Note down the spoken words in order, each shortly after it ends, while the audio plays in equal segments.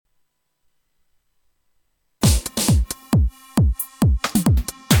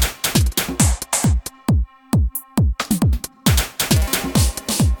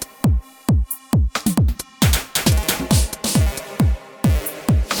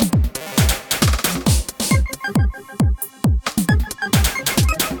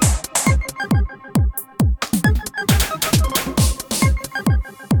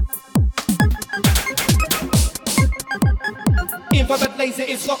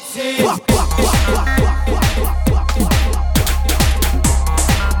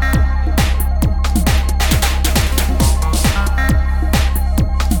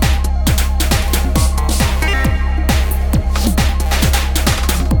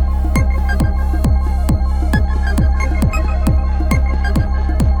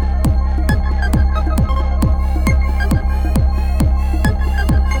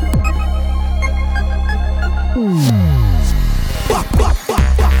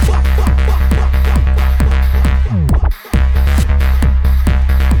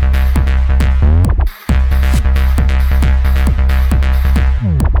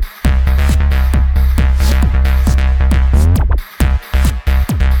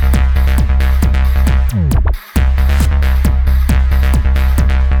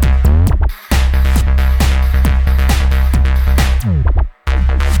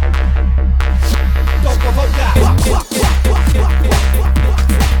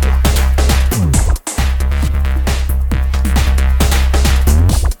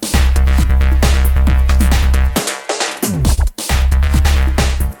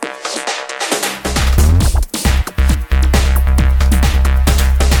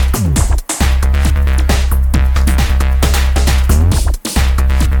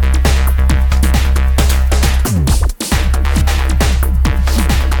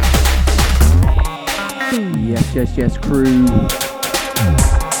Yes, crew.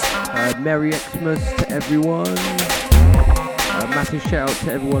 Merry Xmas to everyone. Massive shout out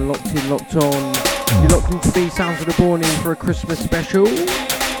to everyone locked in, locked on. You're locked into the Sounds of the Morning for a Christmas special.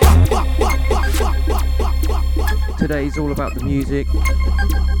 Today's all about the music.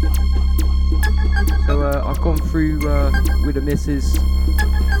 So I've gone through with the missus.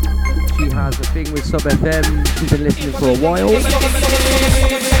 She has a thing with Sub FM. She's been listening for a while.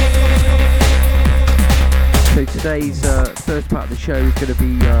 So today's first part of the show is going to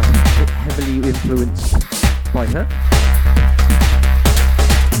be heavily influenced by her,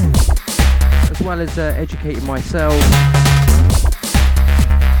 as well as educating myself.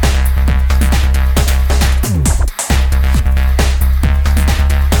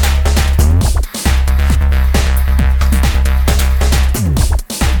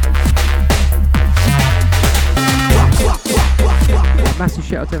 Massive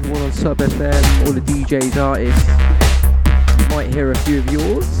shout out to everyone on Sub FM, all the DJs, artists. You might hear a few of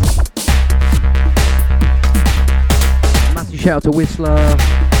yours. Massive shout out to Whistler,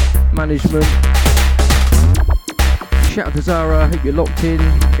 management. Shout out to Zara, hope you're locked in,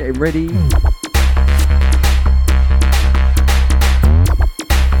 getting ready.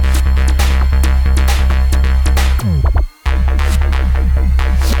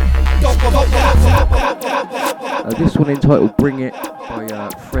 This one entitled Bring It by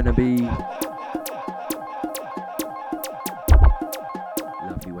Frenemy.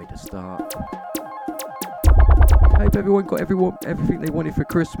 Lovely way to start. Hope everyone got everything they wanted for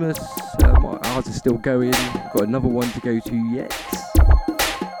Christmas. Ours is still going. Got another one to go to yet.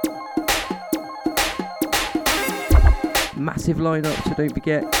 Massive lineup, so don't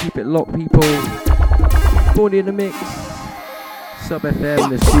forget, keep it locked, people. Born in the mix. Sub FM,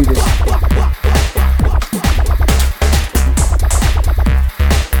 the students.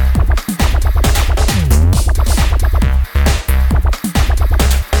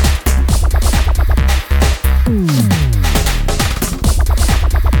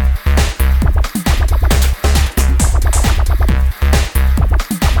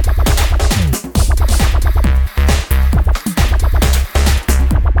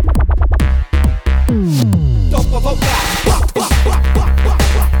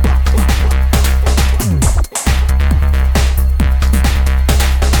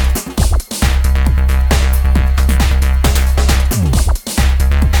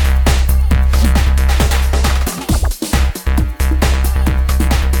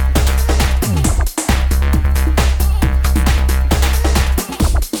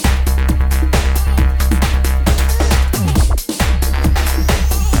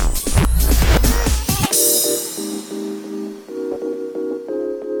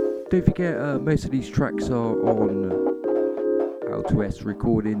 Don't forget, most of these tracks are on Out West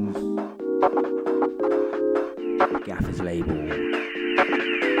Recordings, Gaffer's label.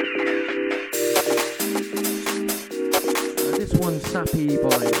 This one's Sappy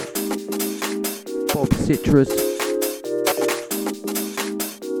by Bob Citrus.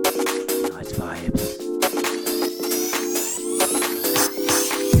 Nice vibes.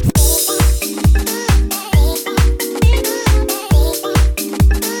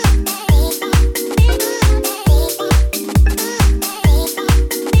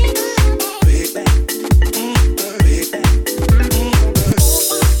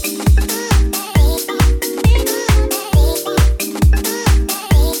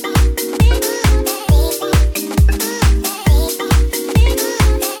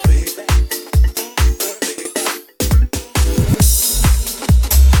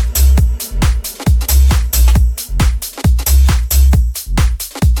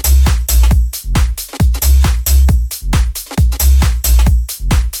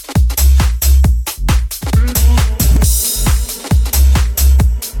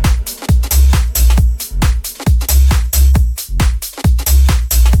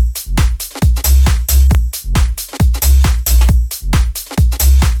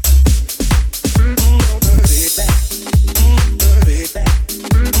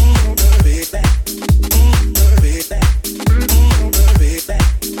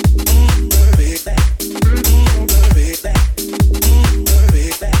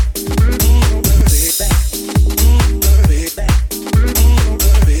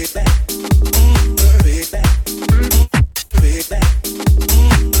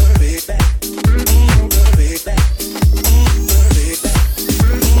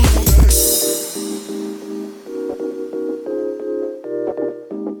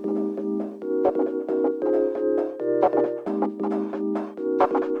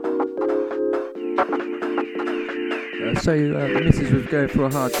 So the missus was going through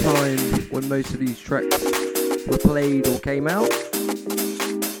a hard time when most of these tracks were played or came out.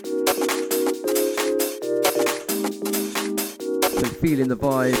 So feeling the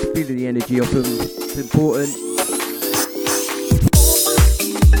vibe, feeling the energy of them, it's important.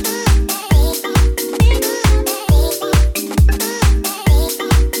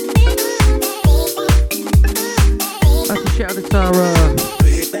 Shout out to Tara,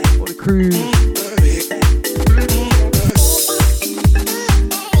 all the crew.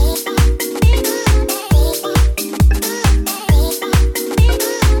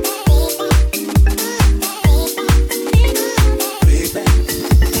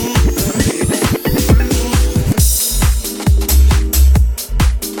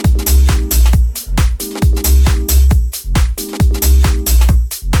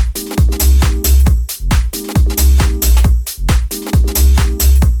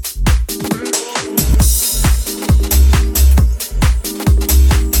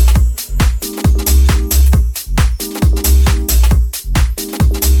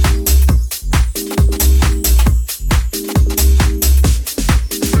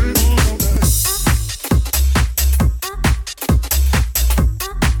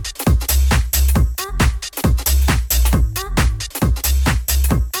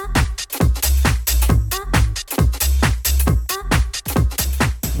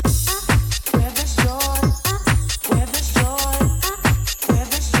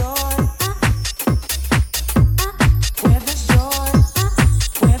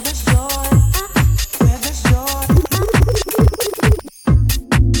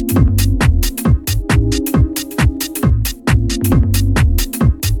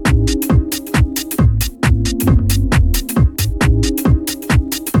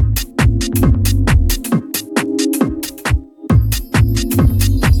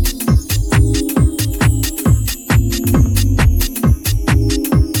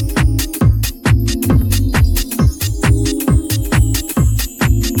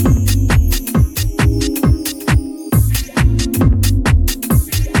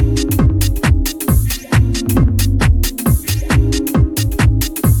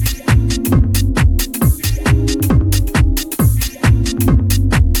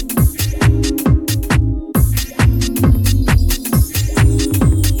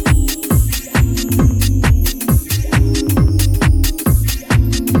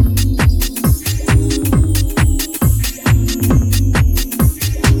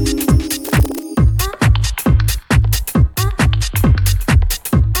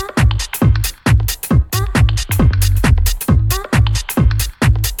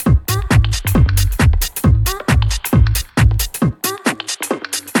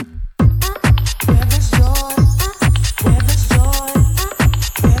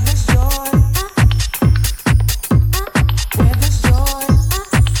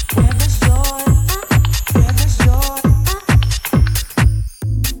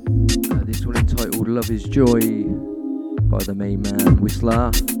 Joy by the main man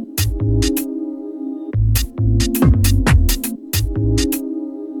Whistler.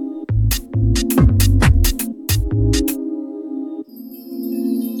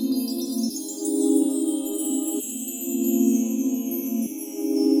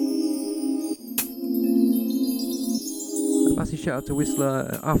 A massive shout out to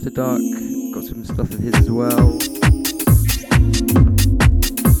Whistler. After Dark got some stuff of his as well.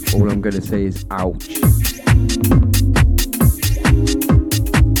 All I'm going to say is ouch.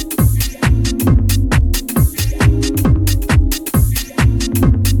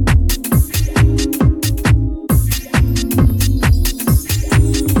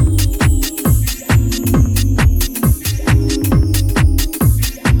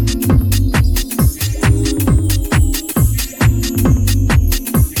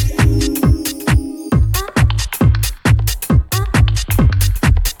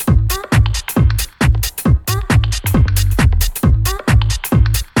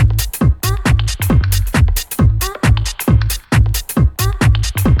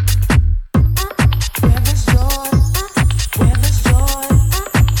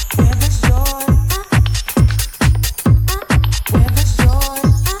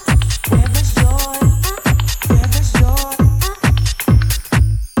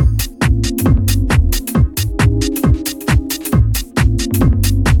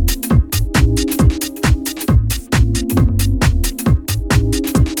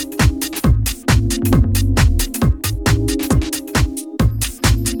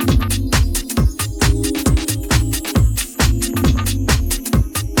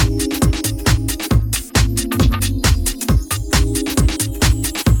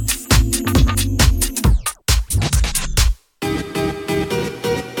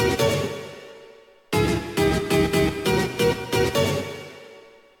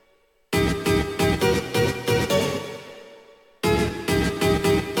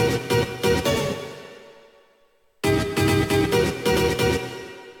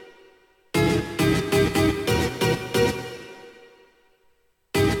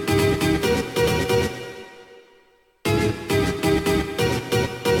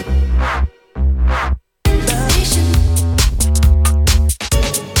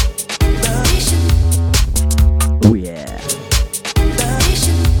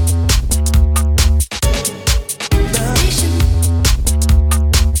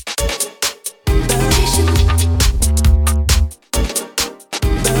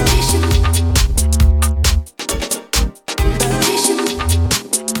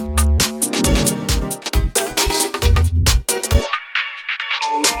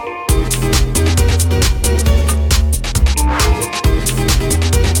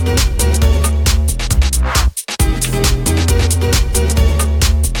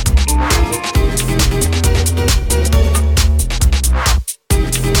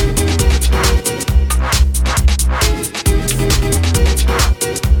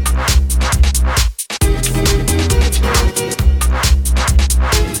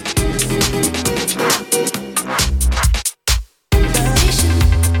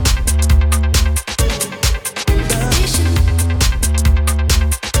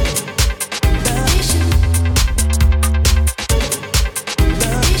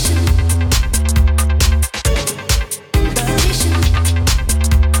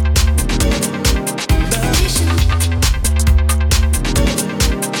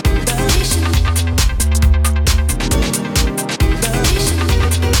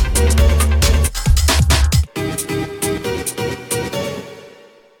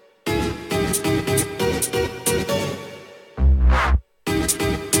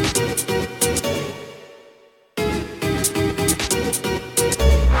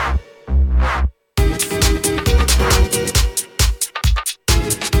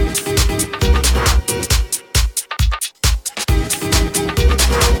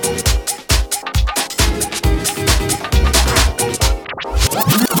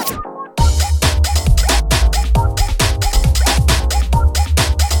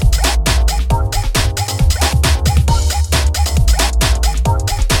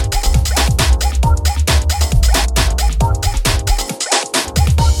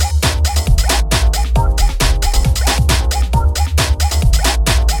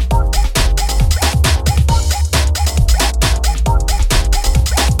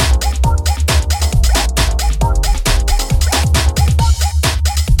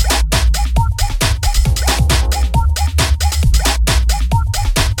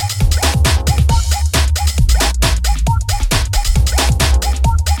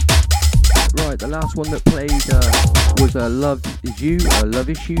 last one that played was Love Is You, Love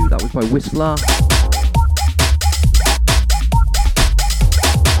Issue. That was by Whistler.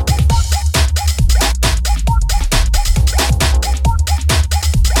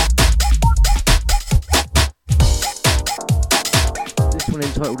 This one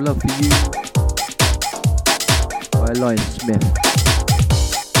entitled Love For You by Lion Smith.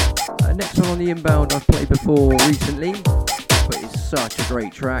 Next one on the inbound I've played before recently, but it's such a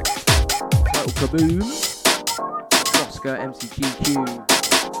great track. Titled Kaboom, Oscar MCGQ.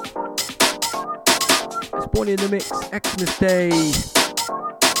 It's Bonnie in the Mix, Xmas Day.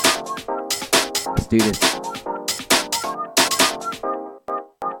 Let's do this.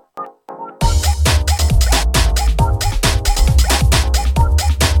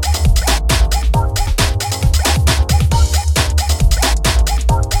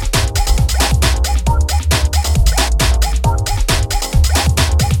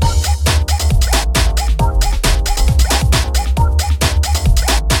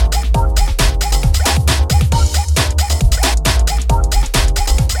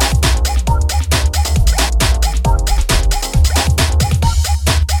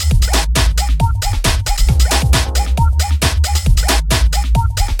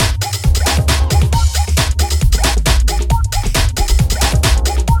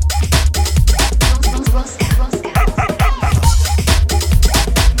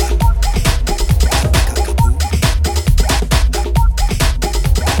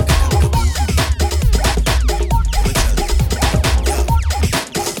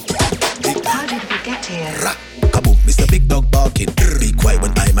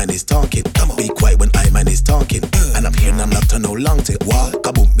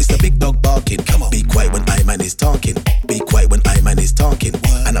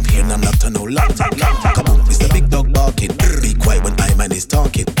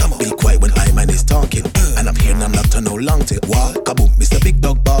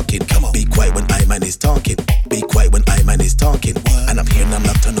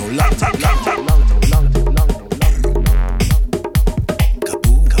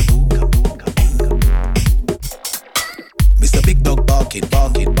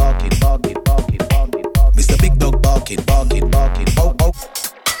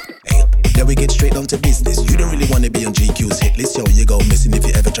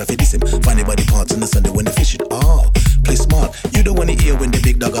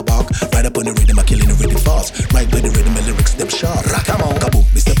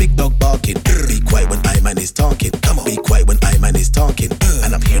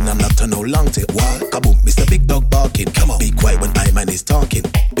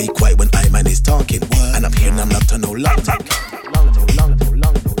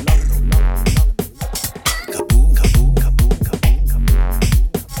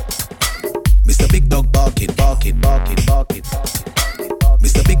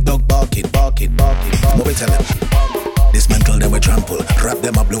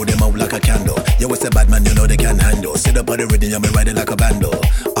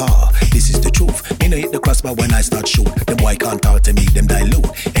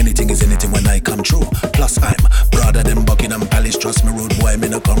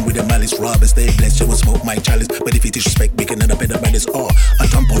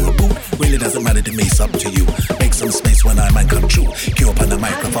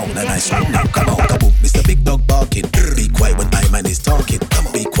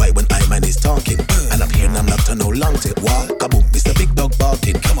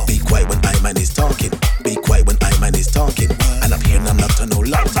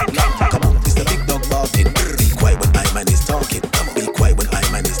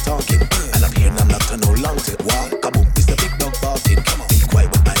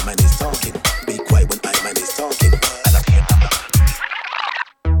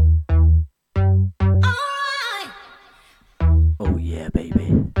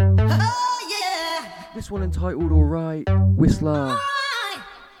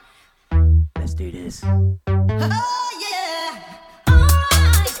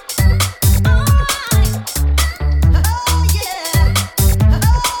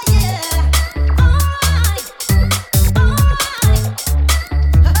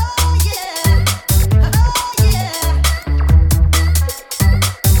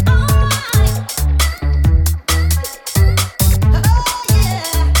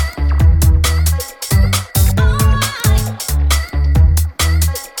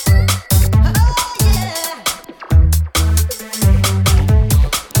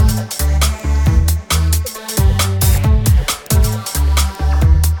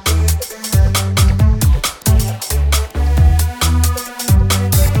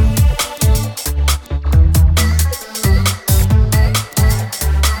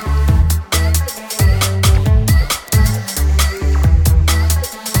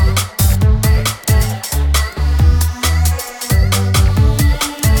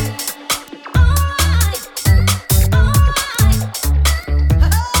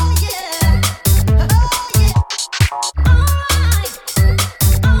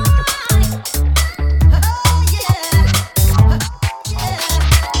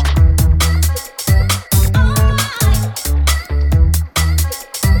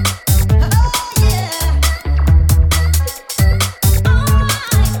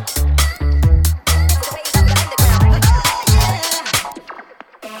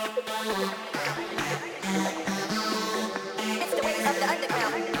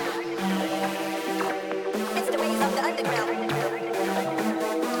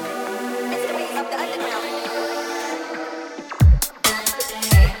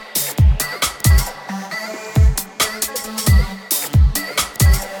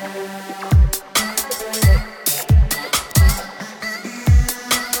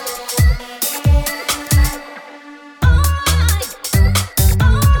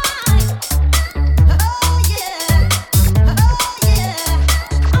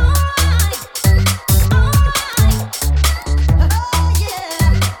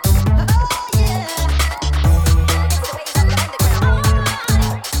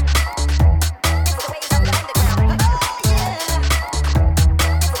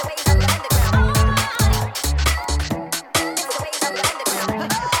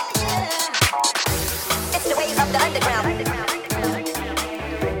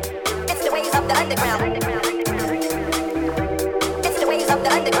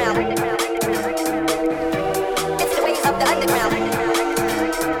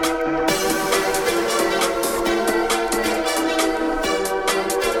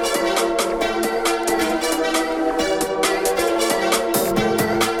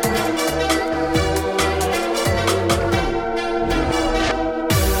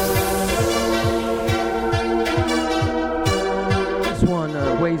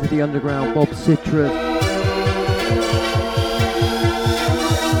 Underground, Bob Citra.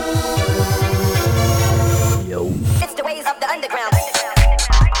 Yo. It's the ways of the underground.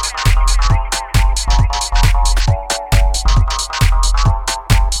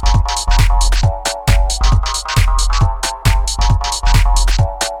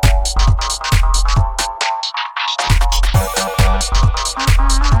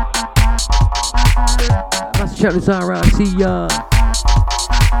 Master Chat Zara, I see ya.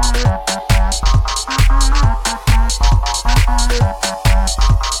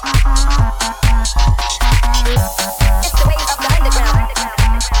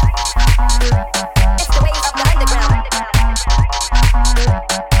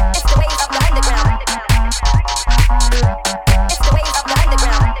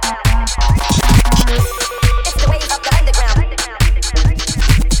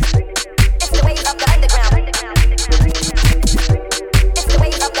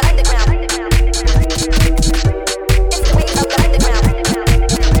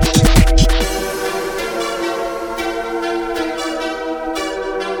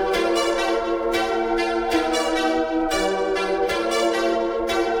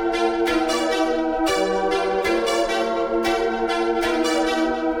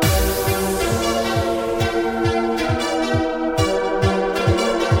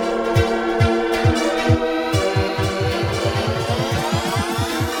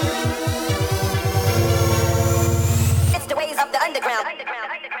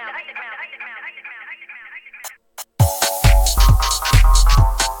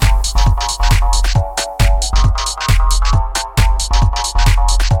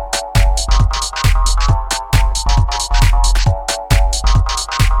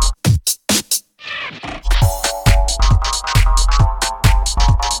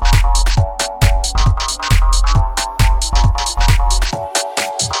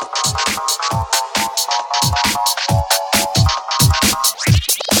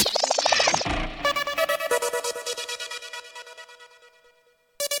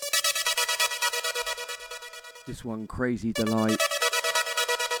 This one, Crazy Delight.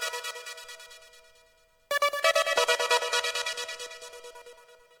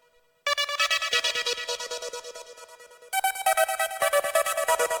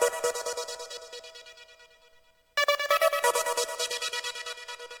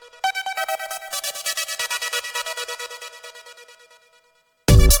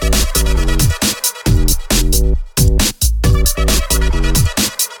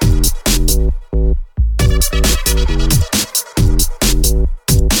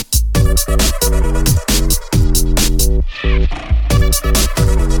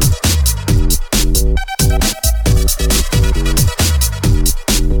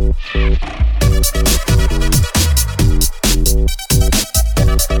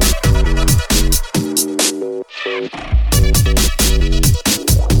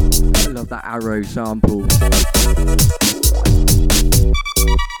 Arrow sample.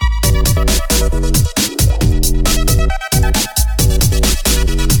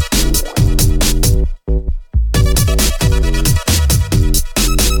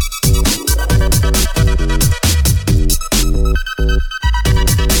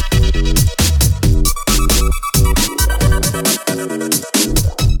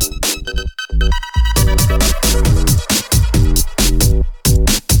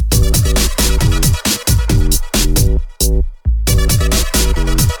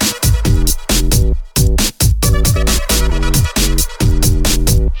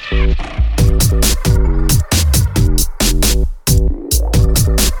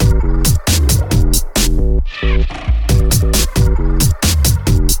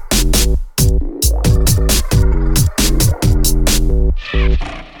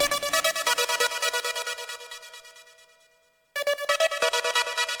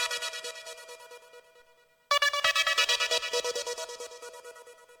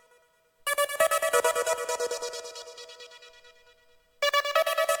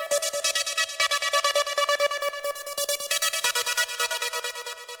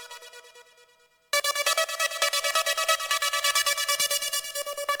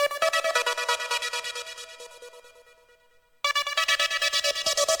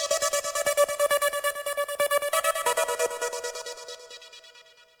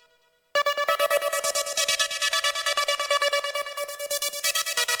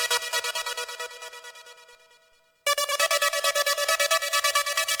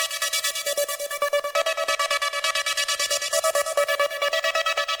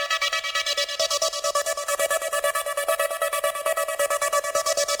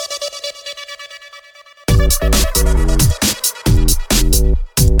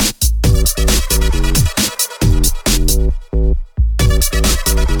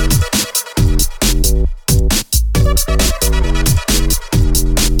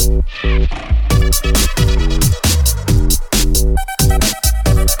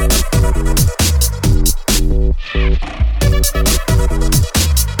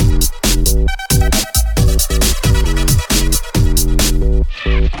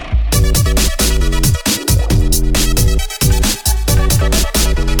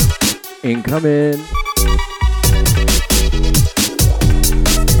 Incoming.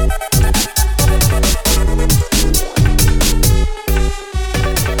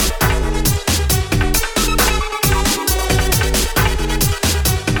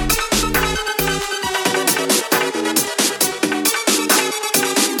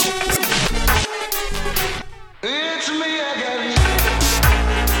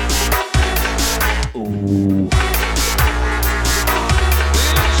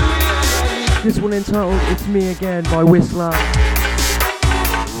 This one entitled It's Me Again by Whistler.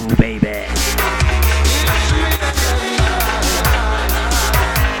 Ooh, baby.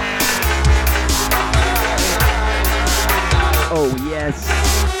 Oh, yes.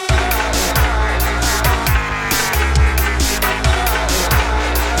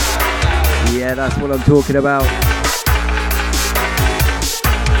 Yeah, that's what I'm talking about.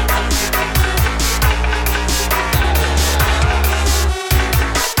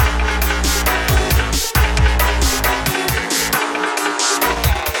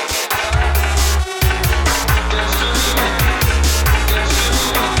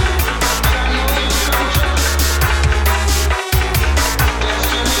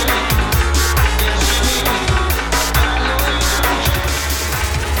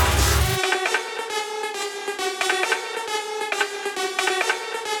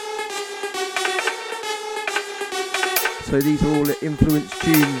 So these are all influence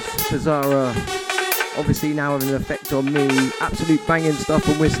tunes for Zara. Obviously now having an effect on me. Absolute banging stuff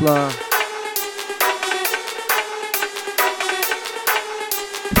from Whistler.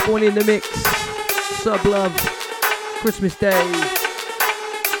 Born in the mix. Sub Love. Christmas Day.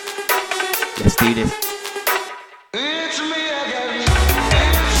 Let's do this.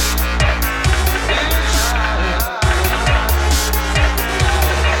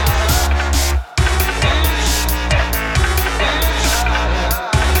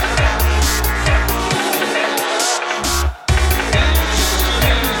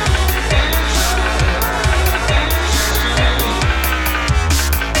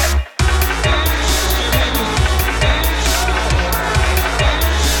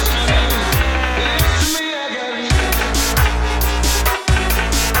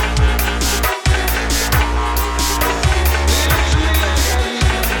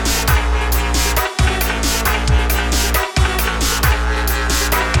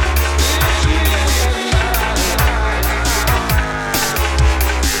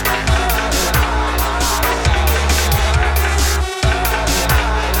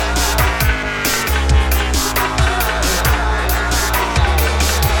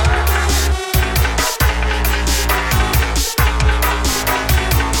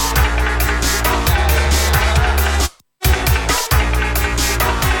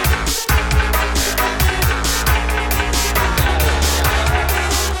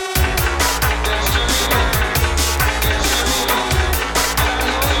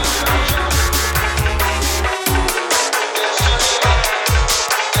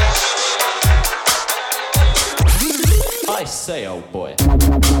 say, old boy?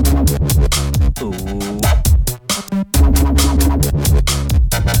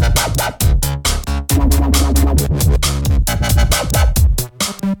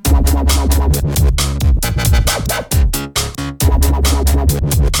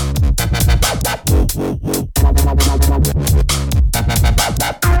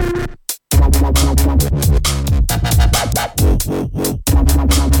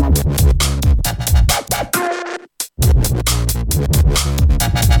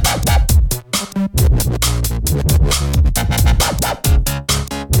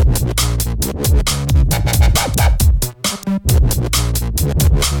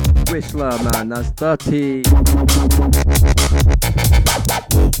 Whistler, man, that's dirty.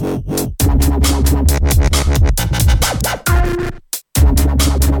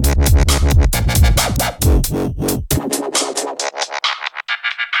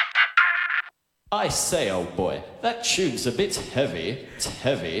 I say, old boy, that tune's a bit heavy,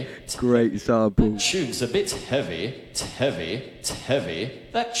 heavy. Great sample. That tune's a bit heavy, heavy, heavy.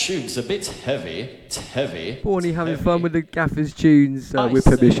 That tune's a bit heavy, heavy. Borny having fun with the Gaffers tunes, I with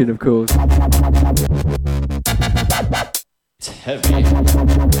say- permission, of course. Heavy.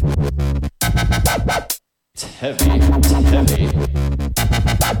 Heavy, heavy.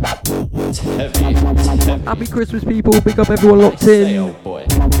 Heavy, heavy. Happy Christmas, people. Big up everyone I locked say, in. old boy.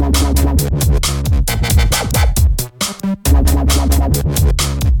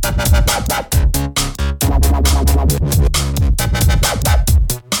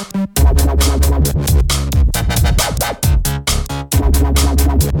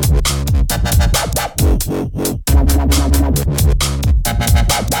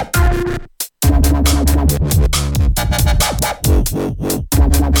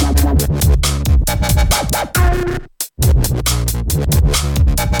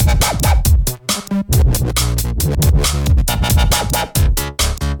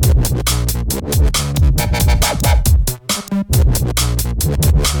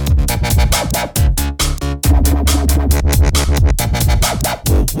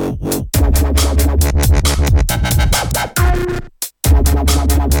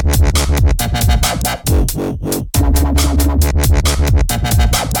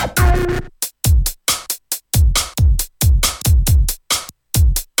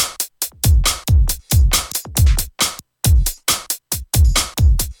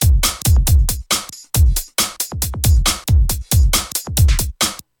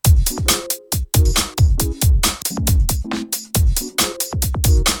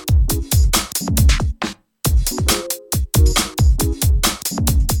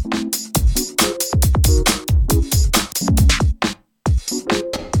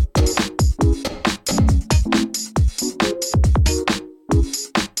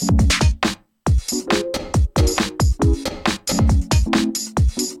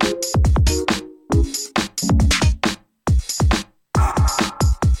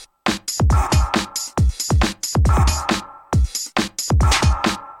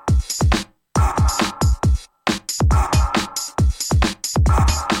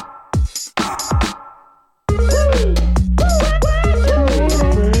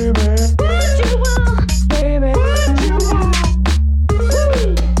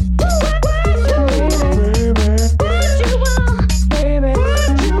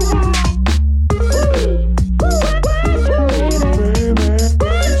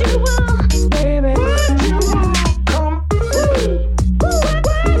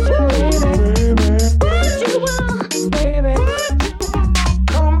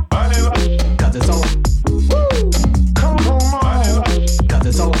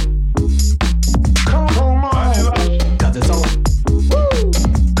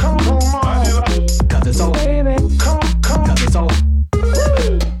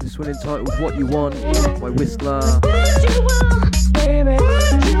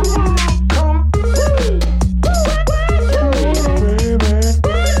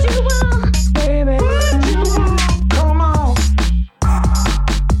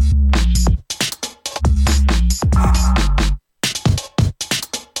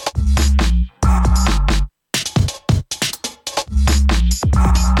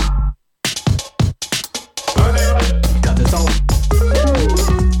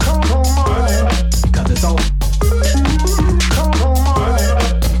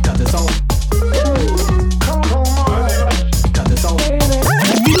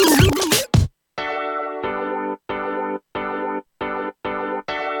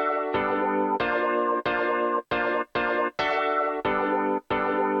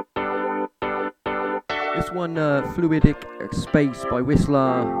 This one, Fluidic Space by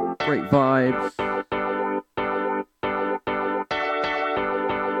Whistler. Great vibes.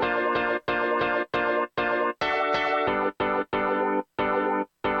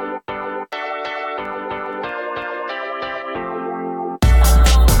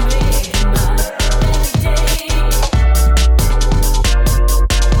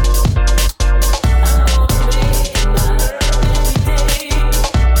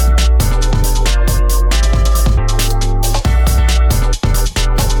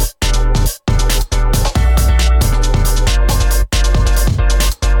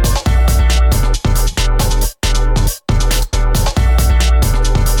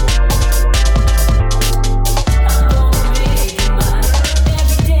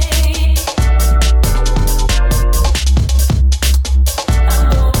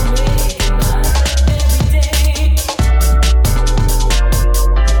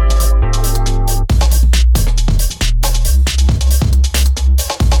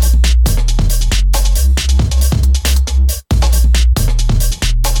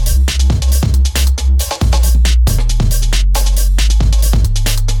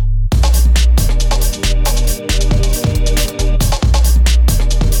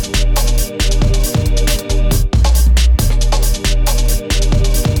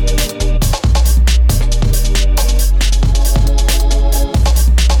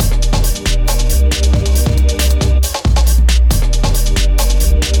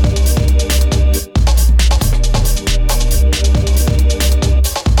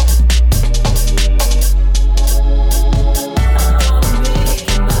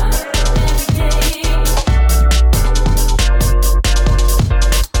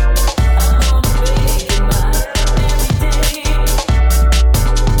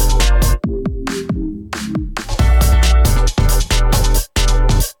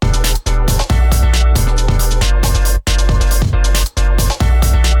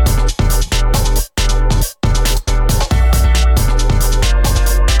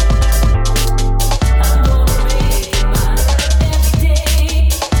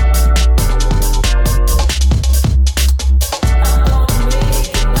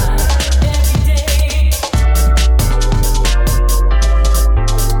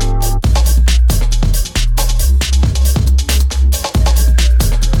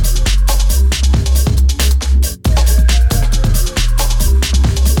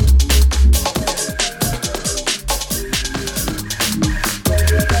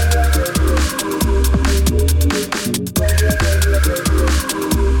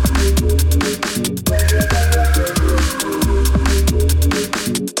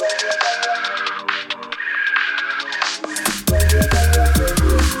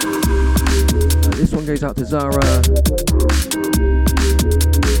 was our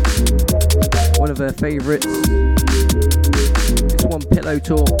one of her favourites. It's one Pillow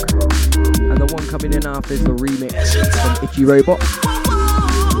Talk, and the one coming in after is the remix from Itchy Robot.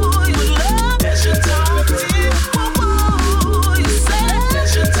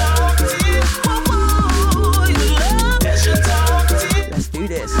 Let's do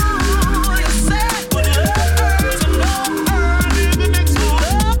this.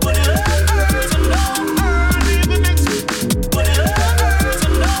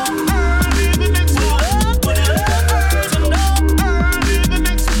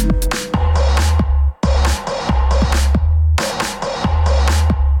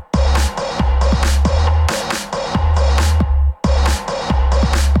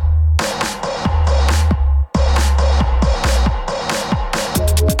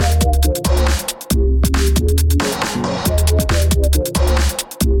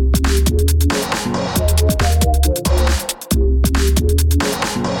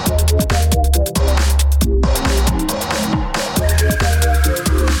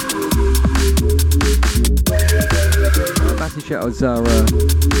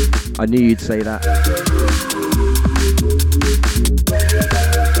 I knew you'd say that.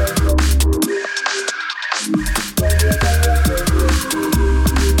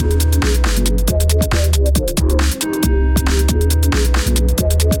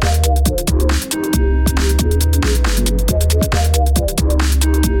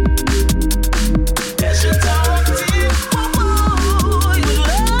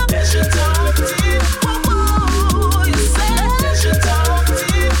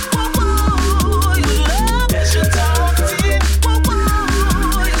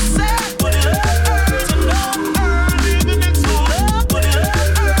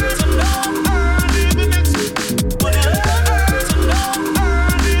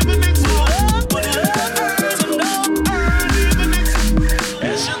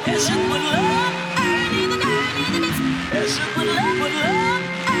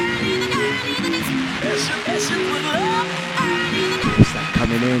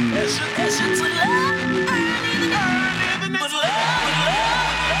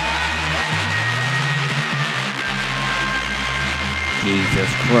 Jesus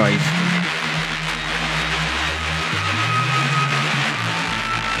Christ.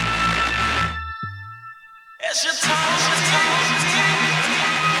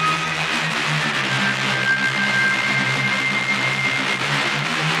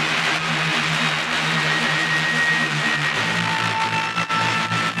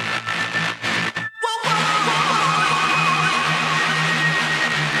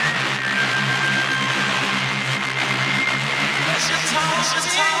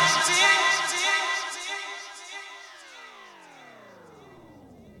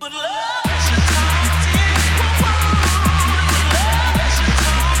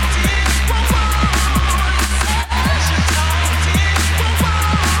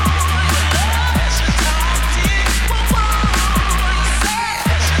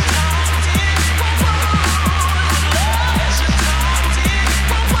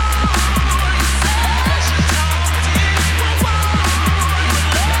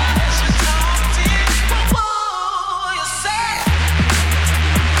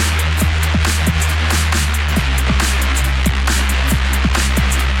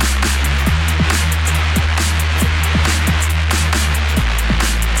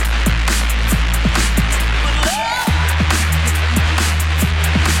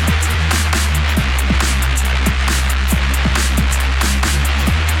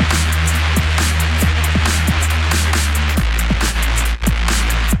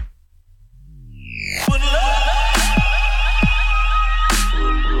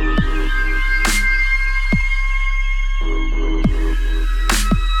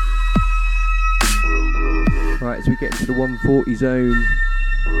 As we get into the 140 zone,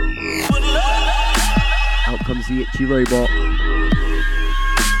 out comes the Itchy Robot.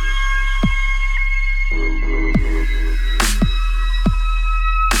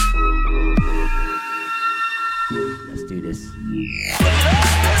 Let's do this.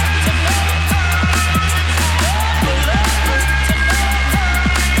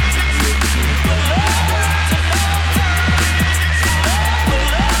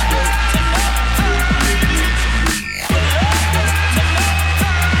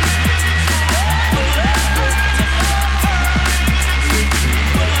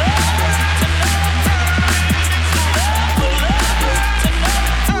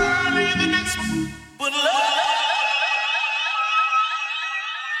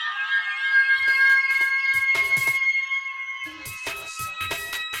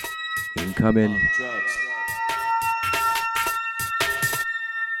 Incoming. Drugs.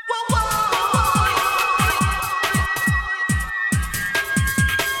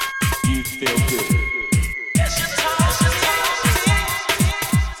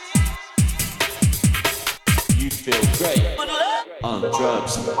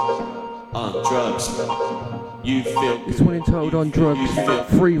 On drugs. You feel This one entitled On Drugs. We've got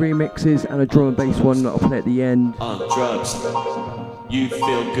 3 remixes and a drum and bass one that I'll play at the end. on drugs. You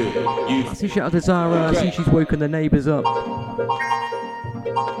feel good. You I see shout out to Zara. I see she's woken the neighbours up.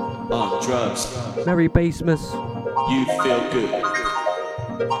 on drugs. Merry Basemus. You feel good.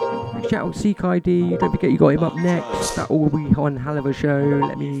 Shout out Seek ID. Don't forget you got him up next. That will be one hell of a show,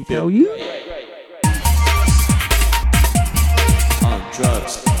 let me tell you. On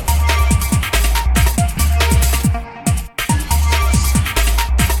drugs.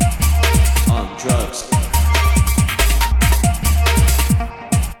 On drugs.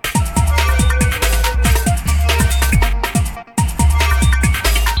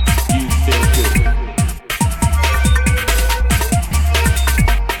 You feel good.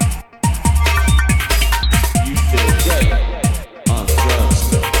 You feel great. On drugs.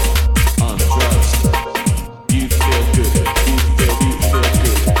 On drugs. You feel good. You feel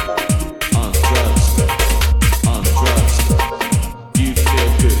good. On drugs. On drugs. You feel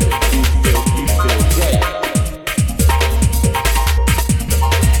good. You feel great.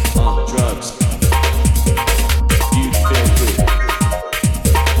 On drugs. You feel good.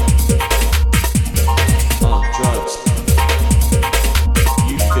 On drugs.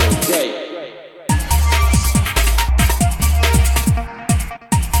 You feel great.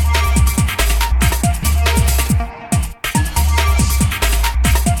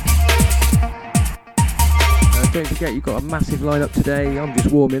 Don't forget you've got a massive lineup today. I'm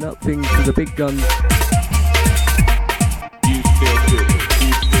just warming up things for the big guns. You feel good.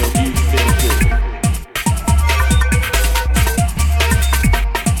 You feel good.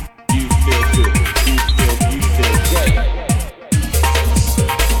 You feel good. You feel great.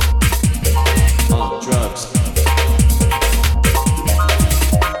 On drugs.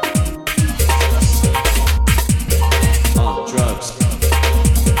 On drugs.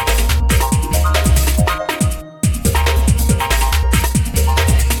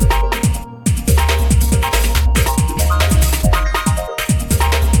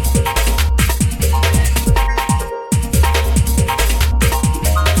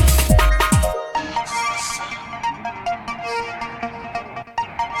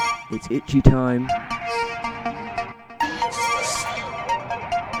 It's itchy time.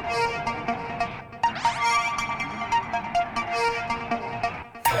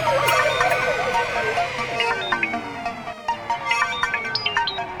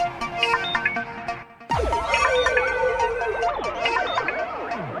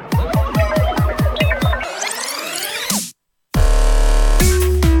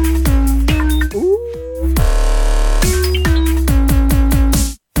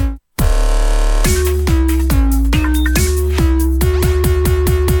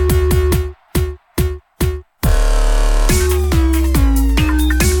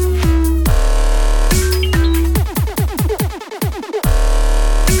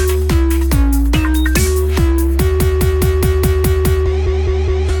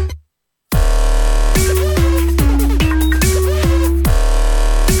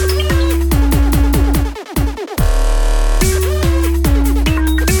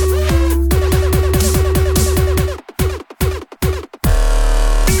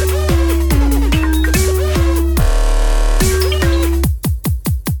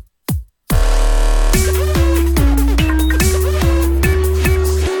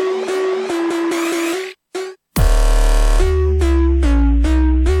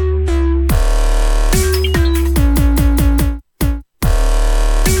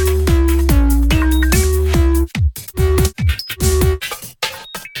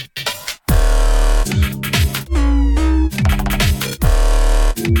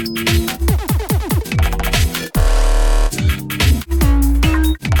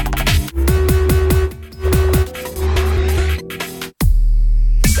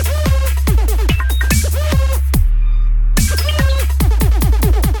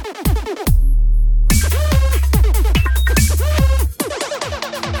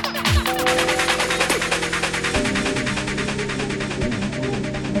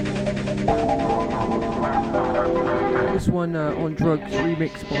 This one on Drugs,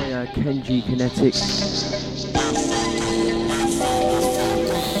 remixed by Kenji Kinetics.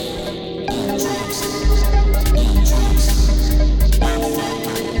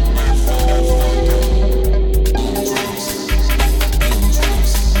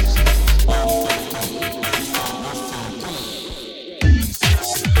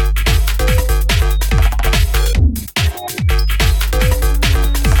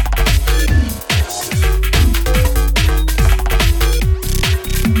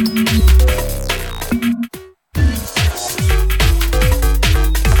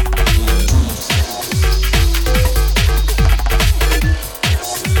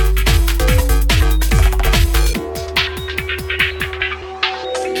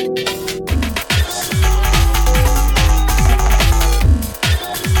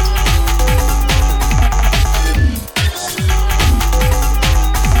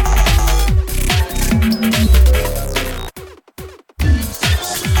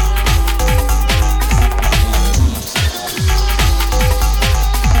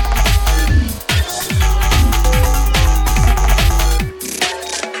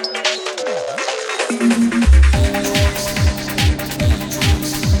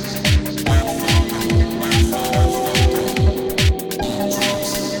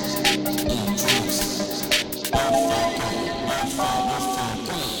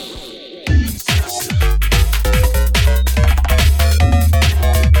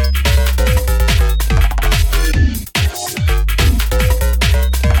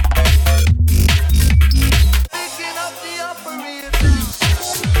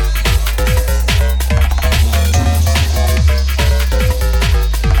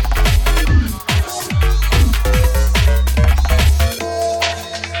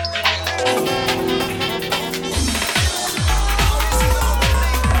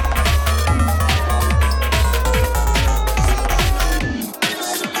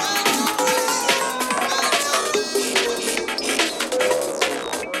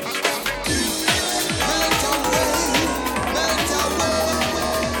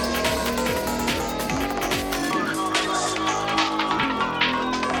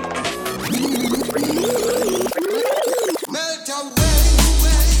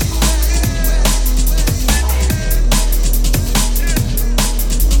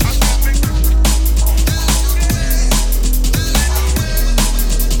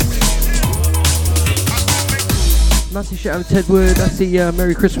 shout out to Ted Wood. I see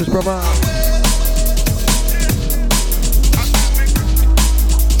Merry Christmas, brother.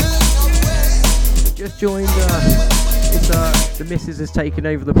 Just joined. The missus has taken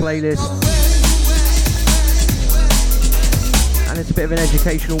over the playlist, and it's a bit of an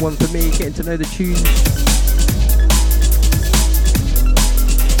educational one for me, getting to know the tunes.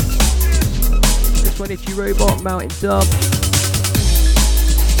 This one, Itchy Robot, Mountain Dub.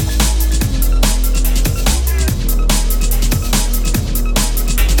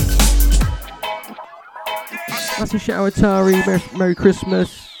 That's a shout out Atari. Merry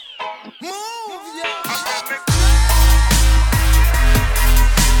Christmas.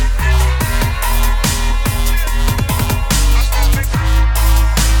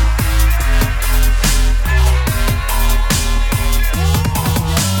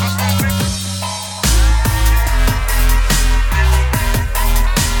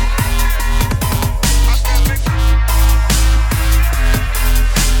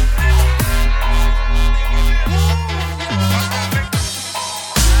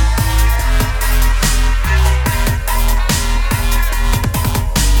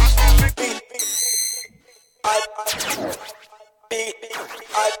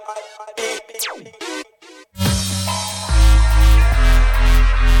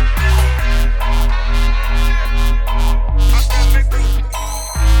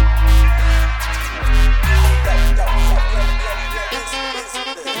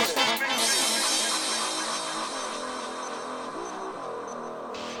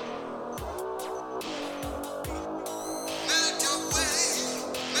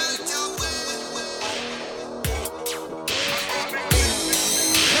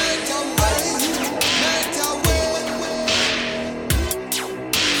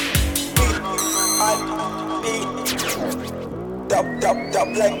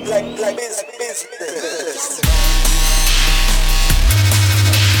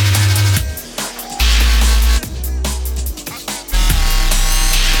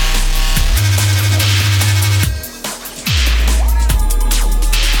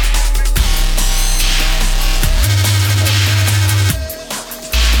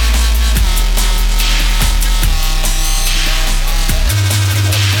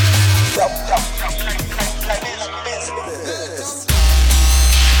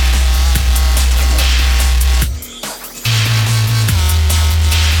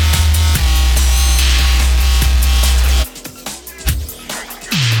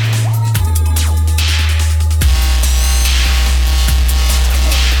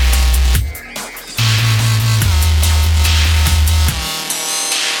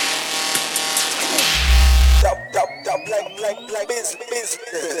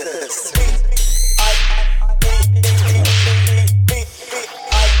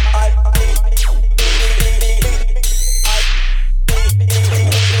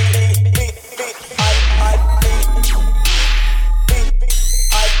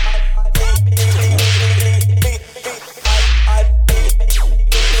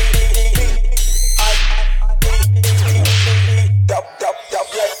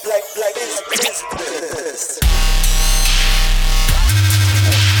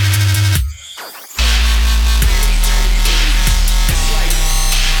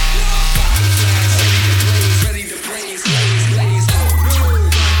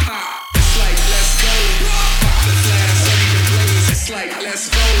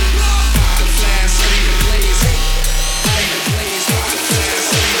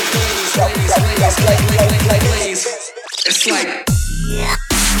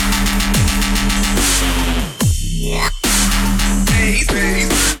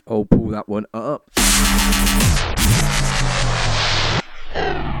 Oh, pull that one up.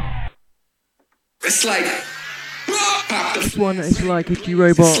 It's like this one is like Itchy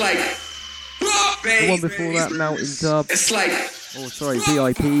Robot. It's like the one before that, Mountain Dub. It's like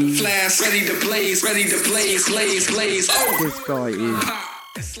VIP. Flash, ready to blaze, blaze. Oh. This guy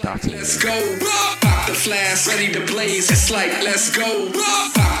is starting. Let's go. Pop the flash, ready to blaze. It's like let's go.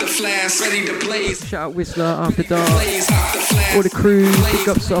 Pop the flash, ready to blaze. Shout out Whistler After Dark. All the crew, big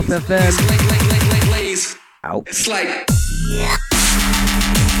up Soft FM. Out. It's like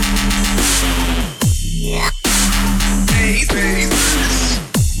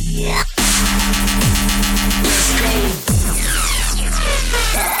let's go.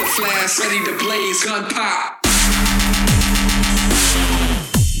 Pop the flash, ready to blaze. Gun pop.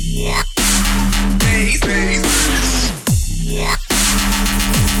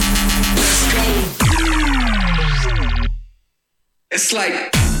 Let's go. It's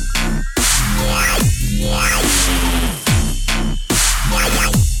like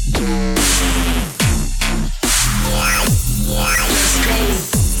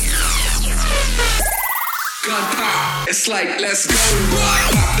It's like, let's go.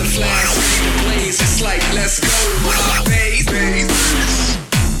 Pop the flash, ready to blaze. It's like, let's go. Blaze, blaze.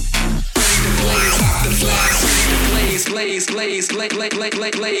 Ready to blaze. Pop the flash, ready to blaze. Blaze, blaze, blaze, blaze, blaze,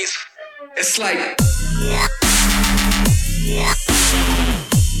 blaze, blaze. It's like. Let's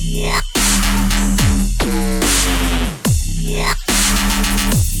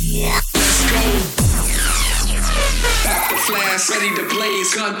go. Pop the flash, ready to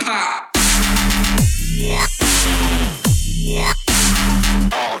blaze. Gun pop.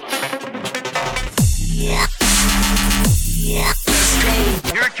 Let's go.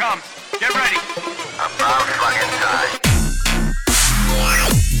 Here it comes. Get ready. About fucking time.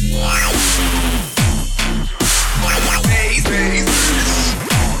 Bass, bass.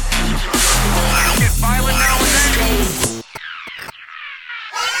 Get violent now and then.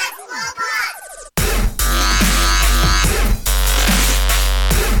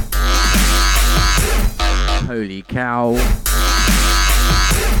 Holy cow.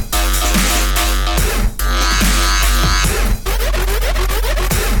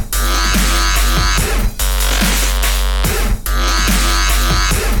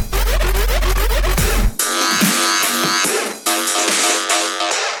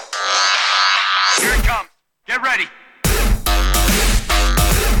 Here it comes. Get ready.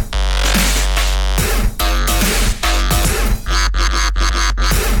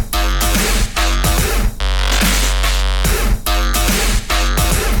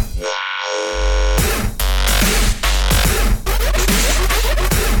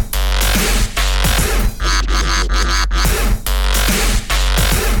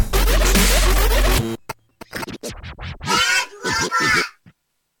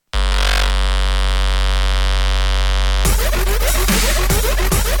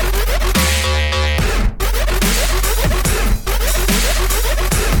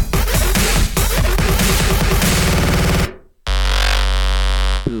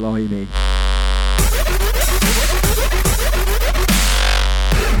 Blimey.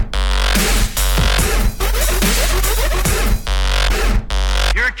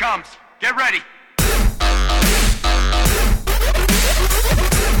 Here it comes. Get ready.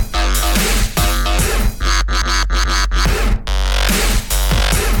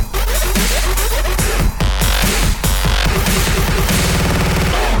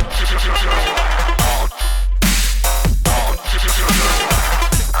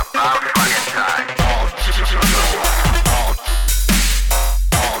 About fucking time.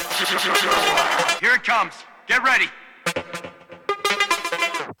 Here it comes. Get ready.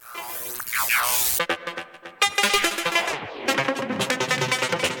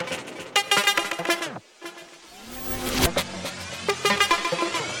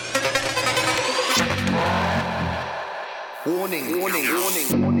 Warning, warning, warning,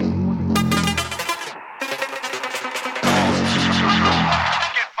 warning.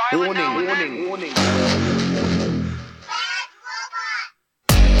 Get violent now and then. Warning, warning, warning.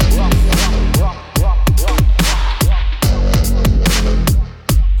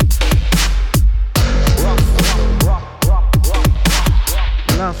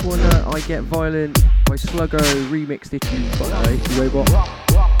 The last one, I Get Violent by Sluggo, remixed Itchy by Itchy Robot.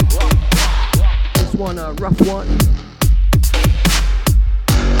 This one, Rough One.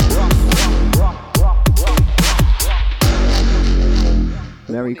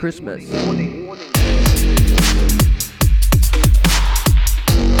 Merry Christmas. Warning, warning.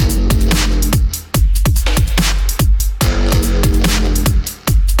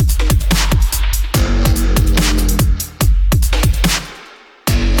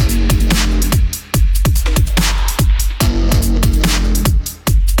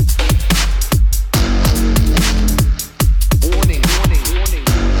 Warning, warning, warning.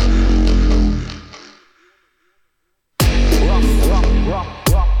 Rock, rock, rock,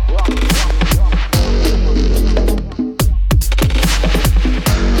 rock, rock, rock, rock.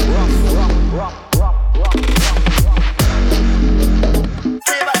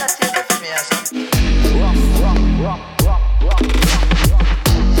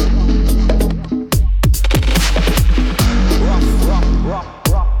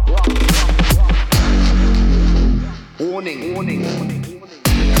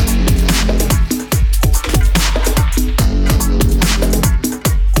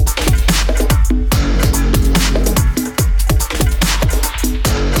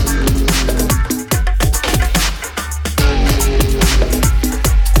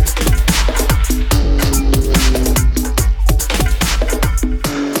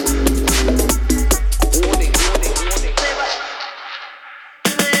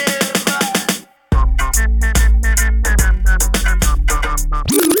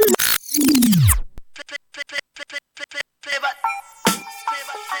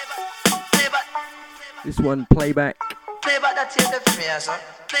 This one, playback. Play back that tape there for me, son.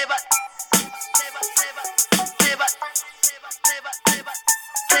 Play back.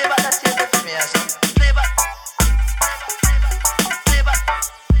 Play back that tape there for me, son. Play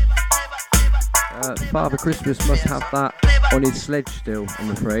back. Father Christmas must have that on his sledge still,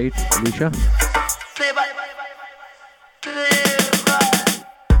 I'm afraid, Alicia. Play back.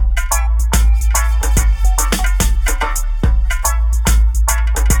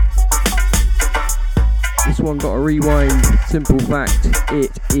 This one got a rewind. Simple fact,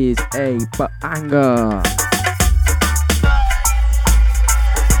 it is a banger.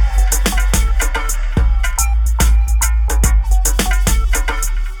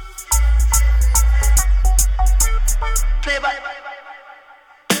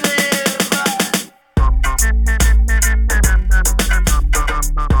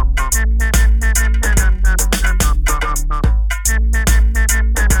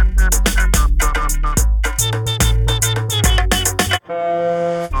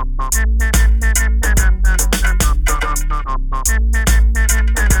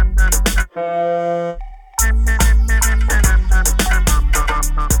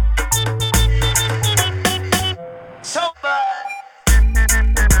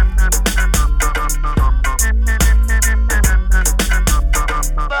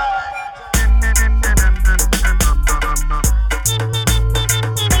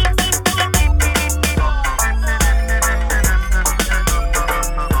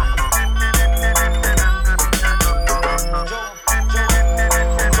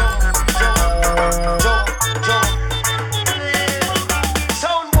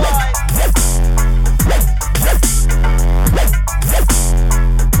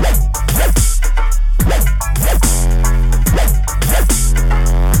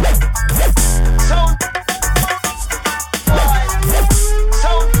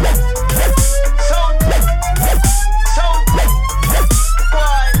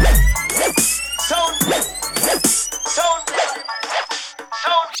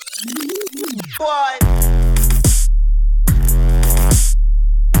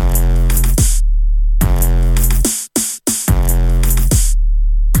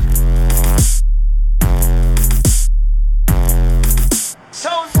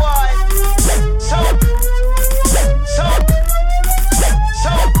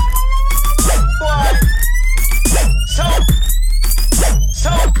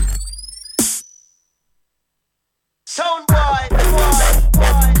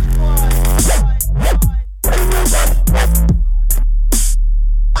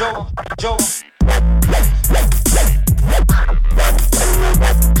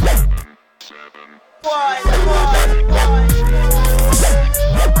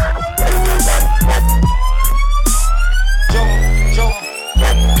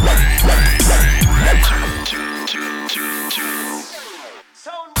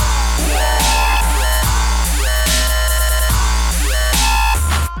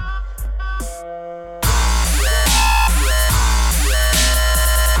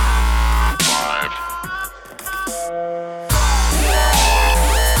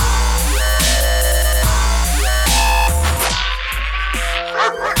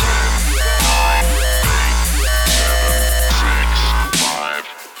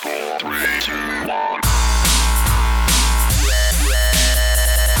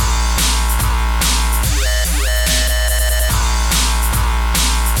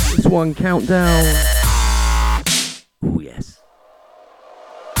 One countdown. Oh yes.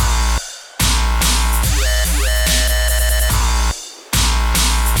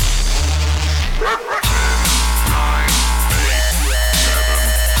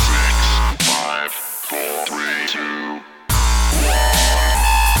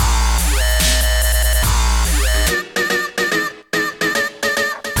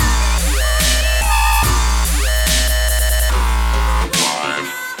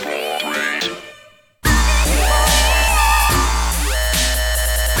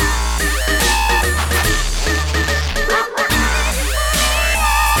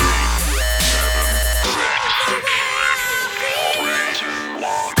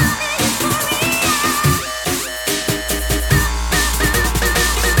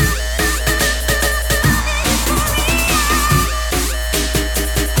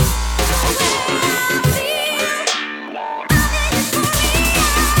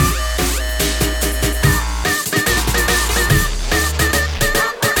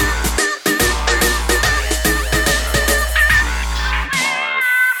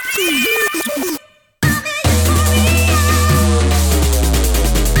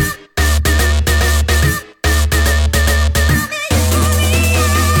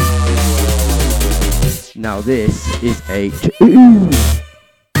 Now this is a tune.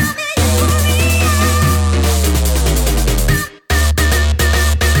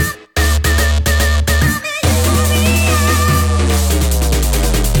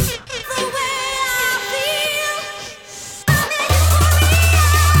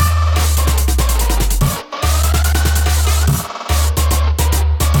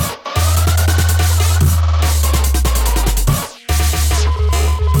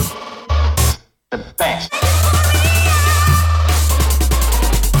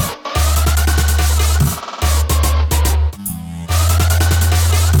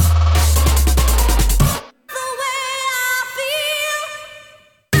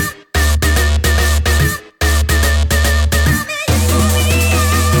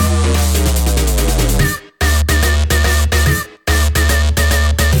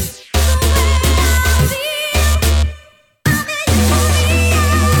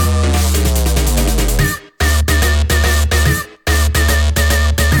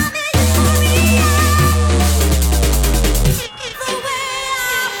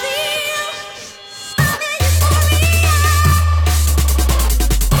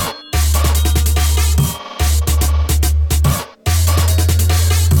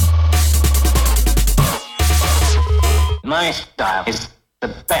 My style is the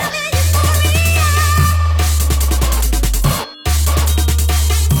best.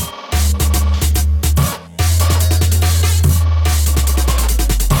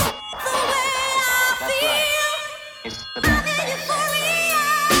 That's right. It's the best.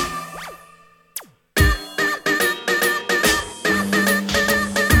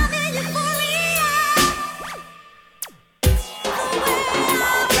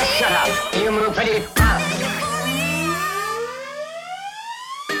 Just shut up. You move pretty fast.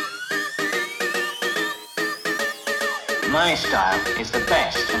 My style is the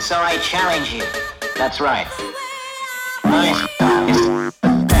best, and so I challenge you. That's right. My style is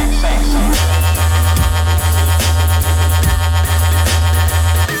the best.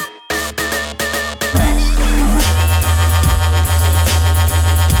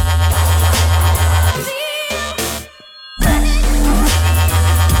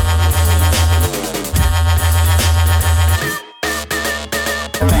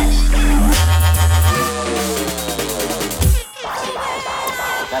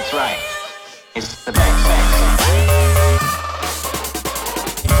 That's right. It's the best.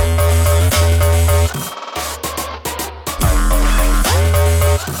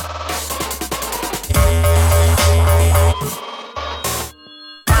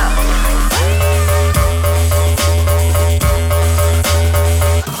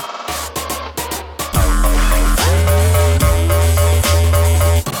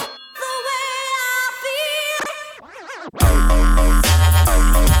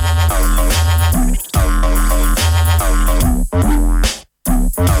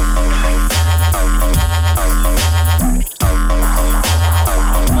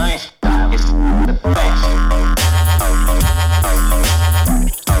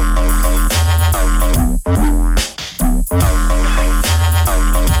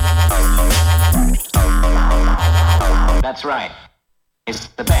 That's right. It's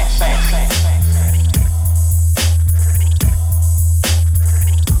the best.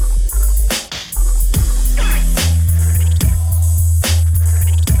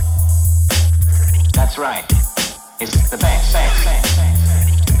 That's right. It's the best.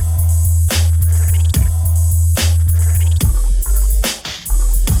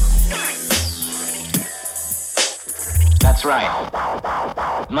 That's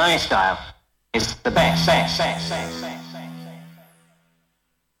right. My style is the best.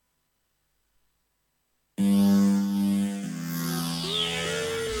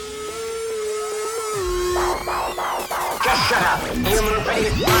 Just shut up. You move pretty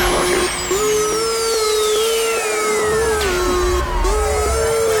fast.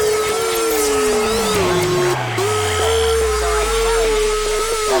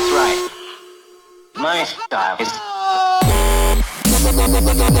 That's right. My style is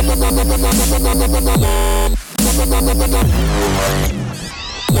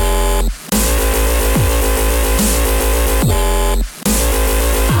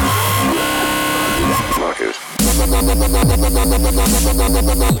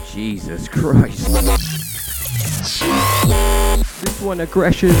Jesus Christ. This one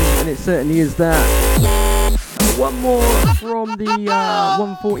aggression, and it certainly is that. One more from the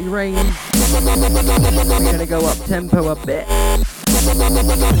 140 range. We're gonna go up tempo a bit.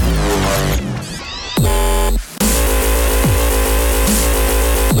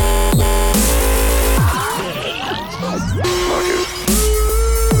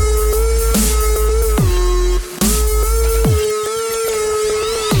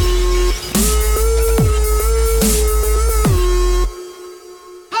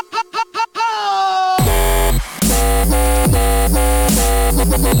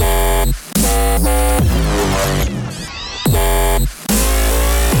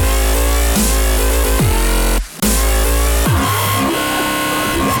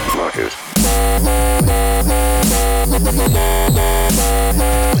 Marcus.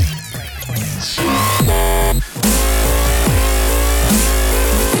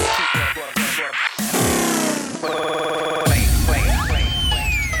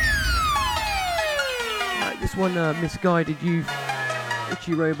 This one, Misguided Youth,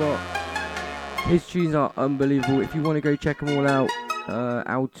 Itchy Robot. His tunes are unbelievable. If you want to go check them all out,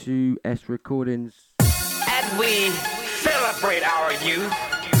 L2S Recordings. As we celebrate our youth,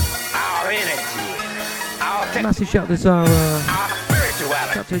 our energy, our Massive shout to Zara,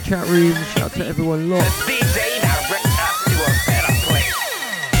 spirituality. shout to the chat room, shout to everyone The locked. DJ direct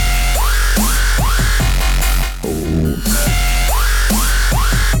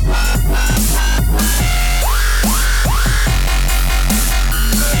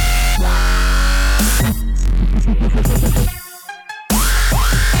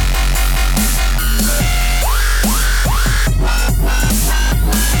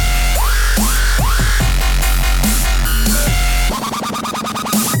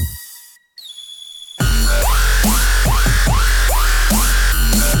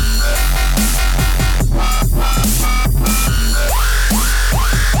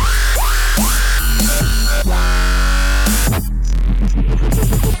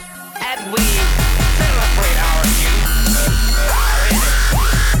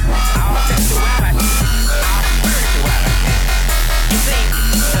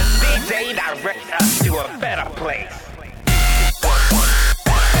us to a better place.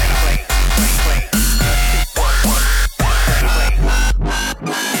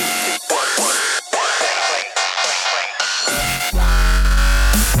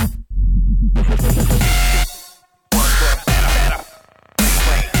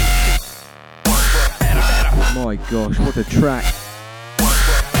 My gosh, what a track.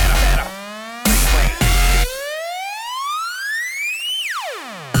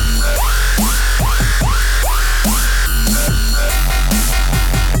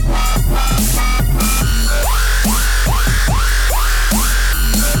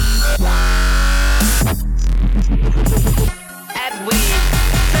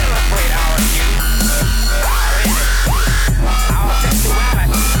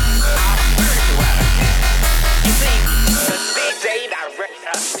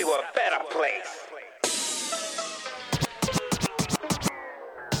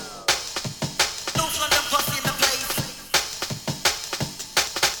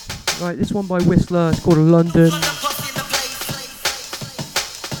 Right, this one by Whistler, it's called London. A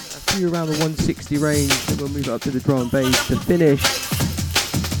few around the 160 range, then we'll move up to the drum and bass to finish.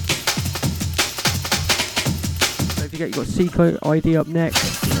 Don't forget you've got Seco ID up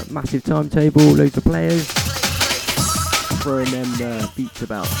next, massive timetable, loads of players, throwing them beats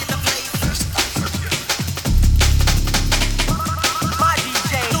about.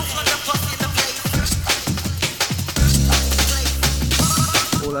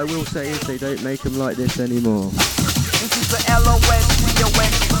 All I will say is they don't make them like this anymore. This is the LOS, we are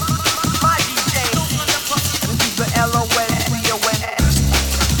win. My DJ. This is the LOS, we are win.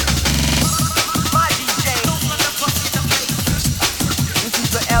 My DJ. This is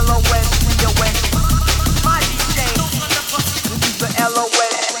the LOS, we are win. My DJ. This is the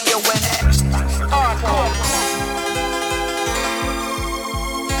LOS, we are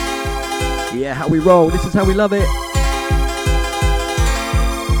win. Yeah, how we roll. This is how we love it.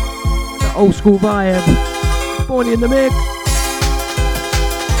 Old school vibe. Borny in the mix.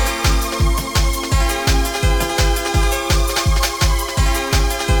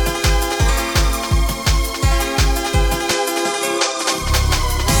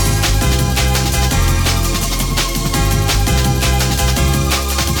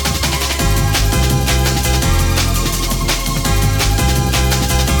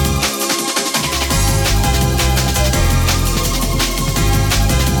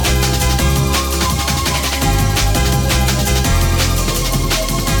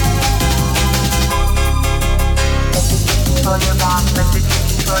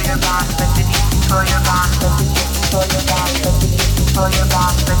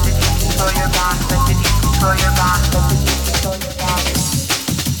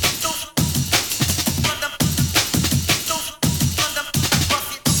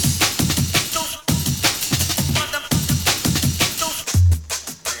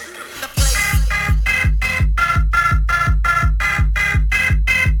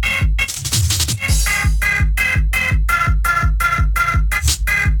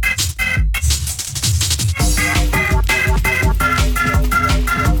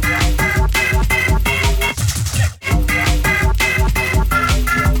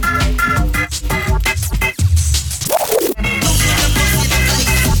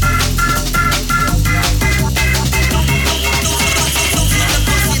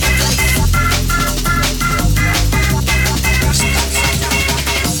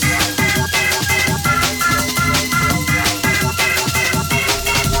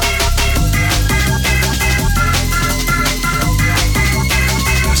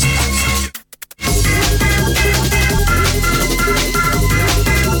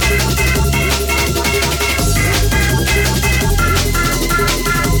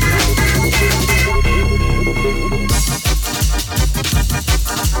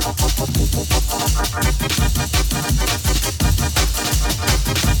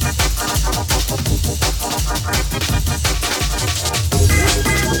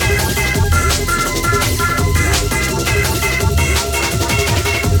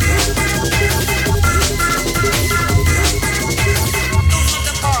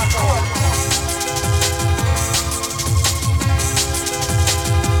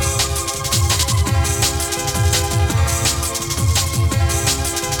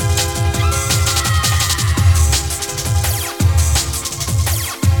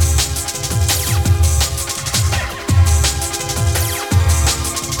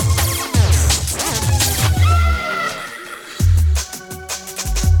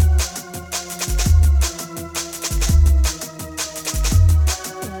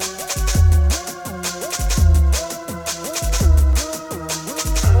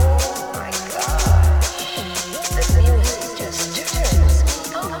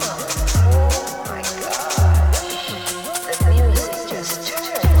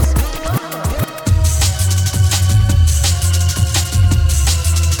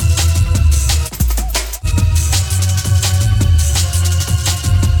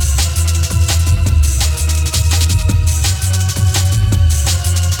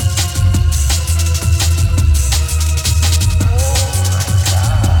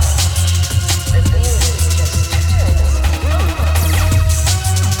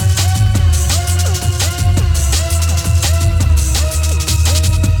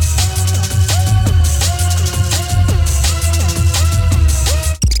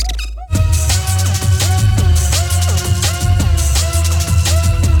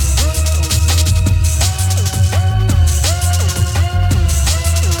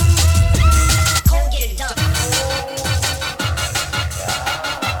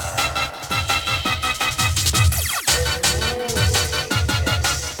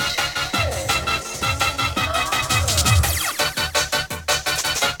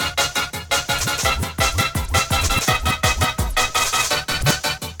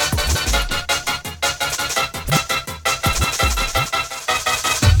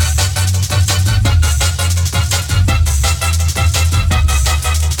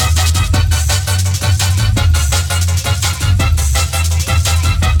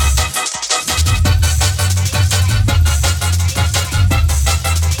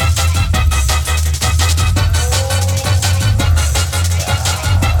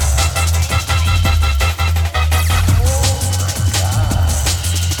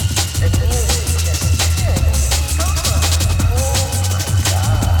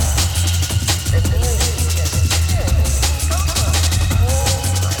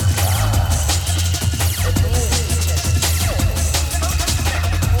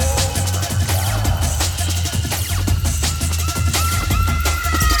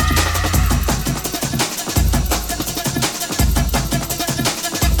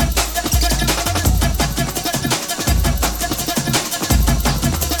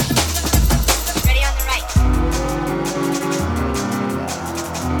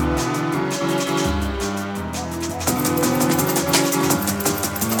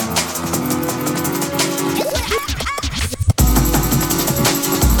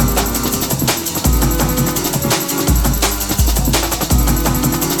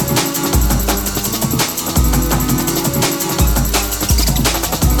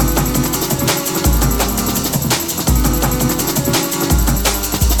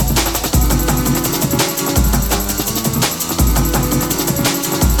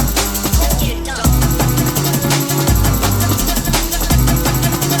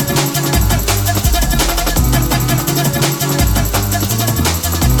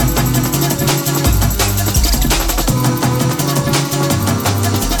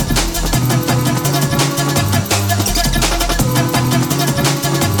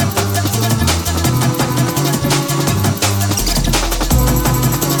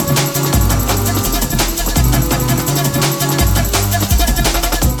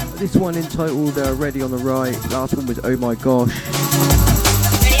 This one entitled Ready on the Right. Last one was Oh My Gosh.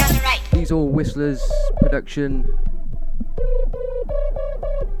 Ready on the right. These all Whistlers production.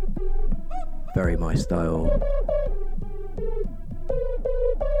 Very my style.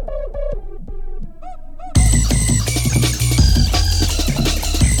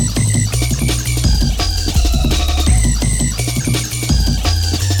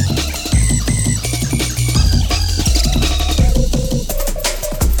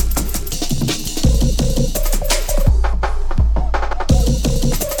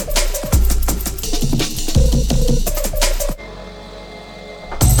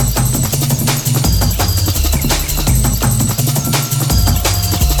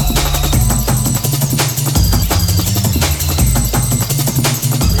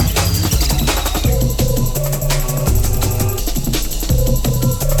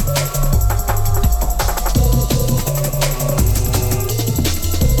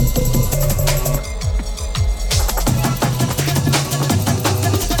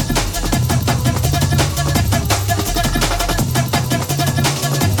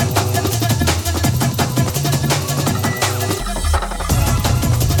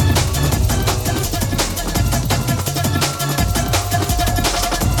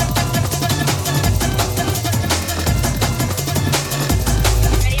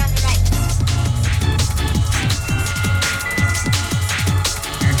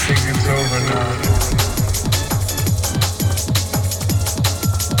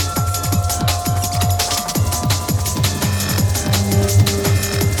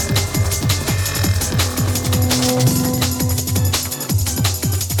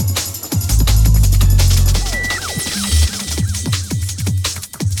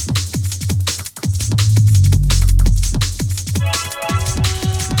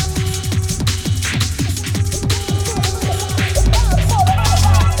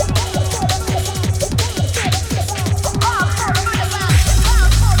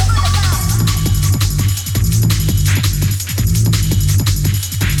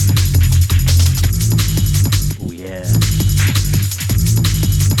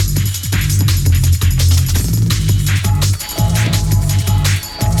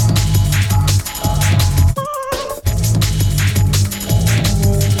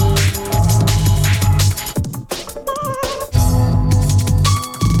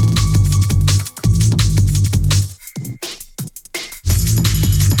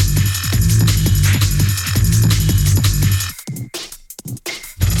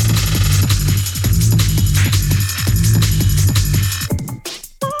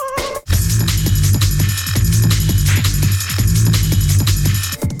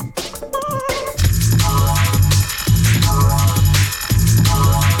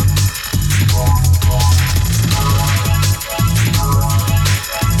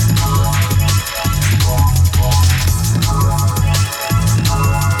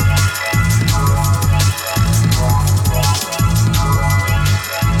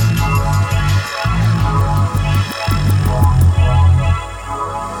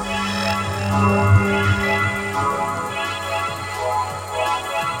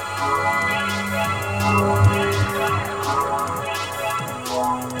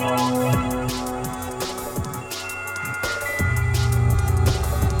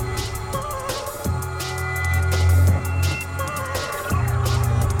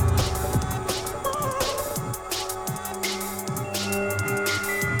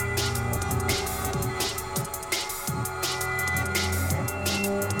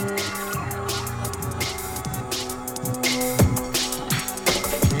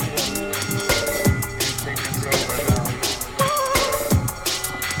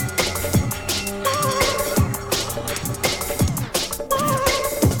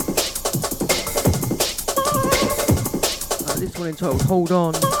 entitled Hold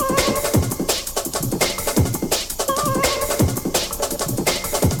On.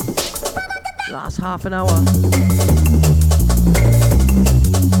 Last half an hour.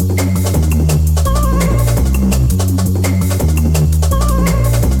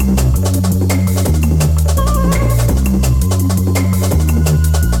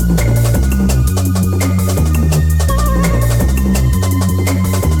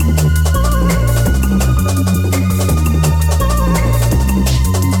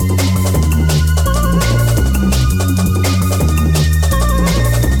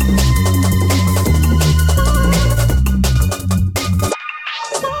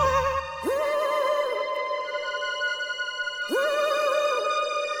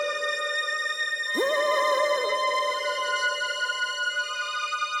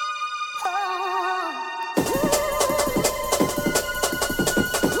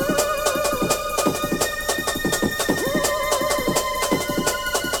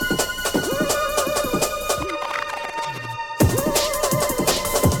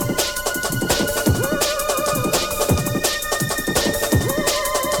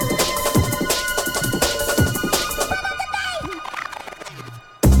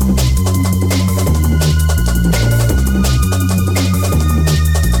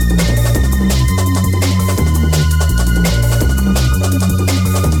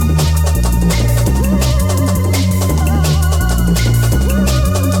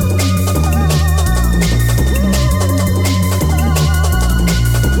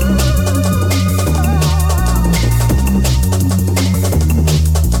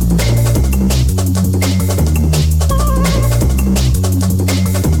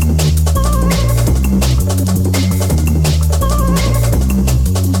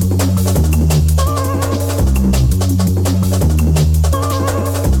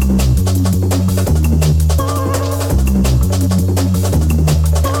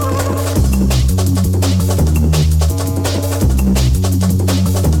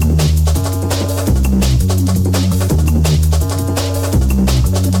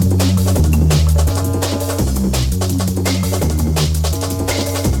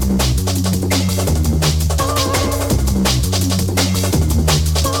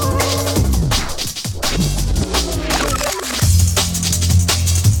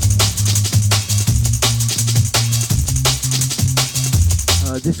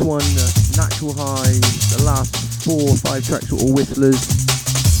 This one, Natural High. The last 4 or 5 tracks were all whistlers.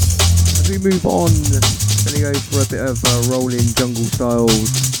 As we move on, gonna go for a bit of rolling jungle styles.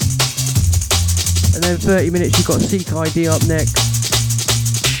 And then 30 minutes, you've got Seek ID up next.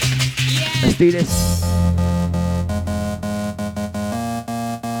 Let's do this.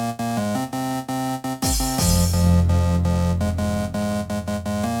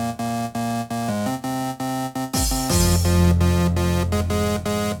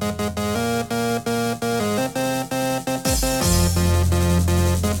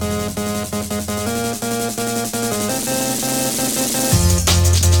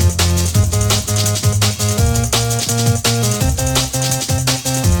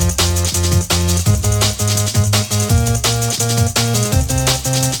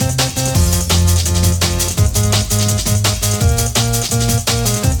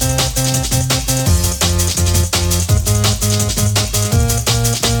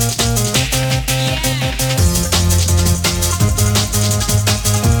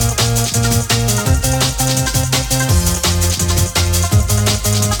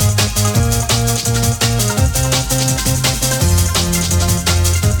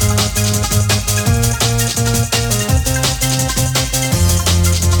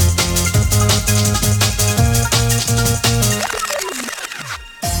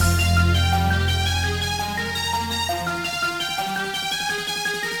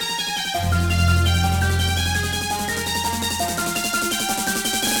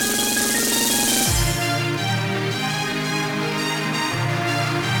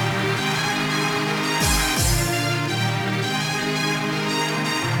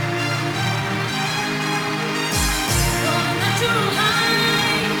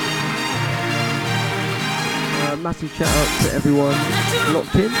 Massive shout out to everyone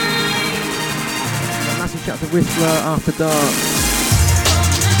locked in. A massive shout out to Whistler, After Dark,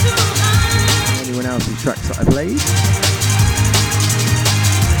 and anyone else's tracks that I played.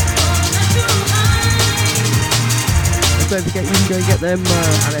 And don't forget, you can go and get them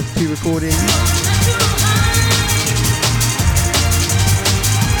LS2 recordings.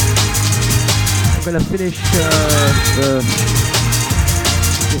 I'm going to finish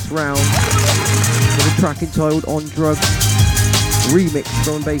this round with a track entitled On Drugs, remix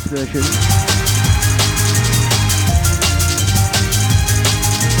from bass version.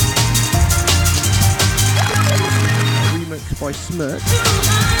 A remix by Smirk.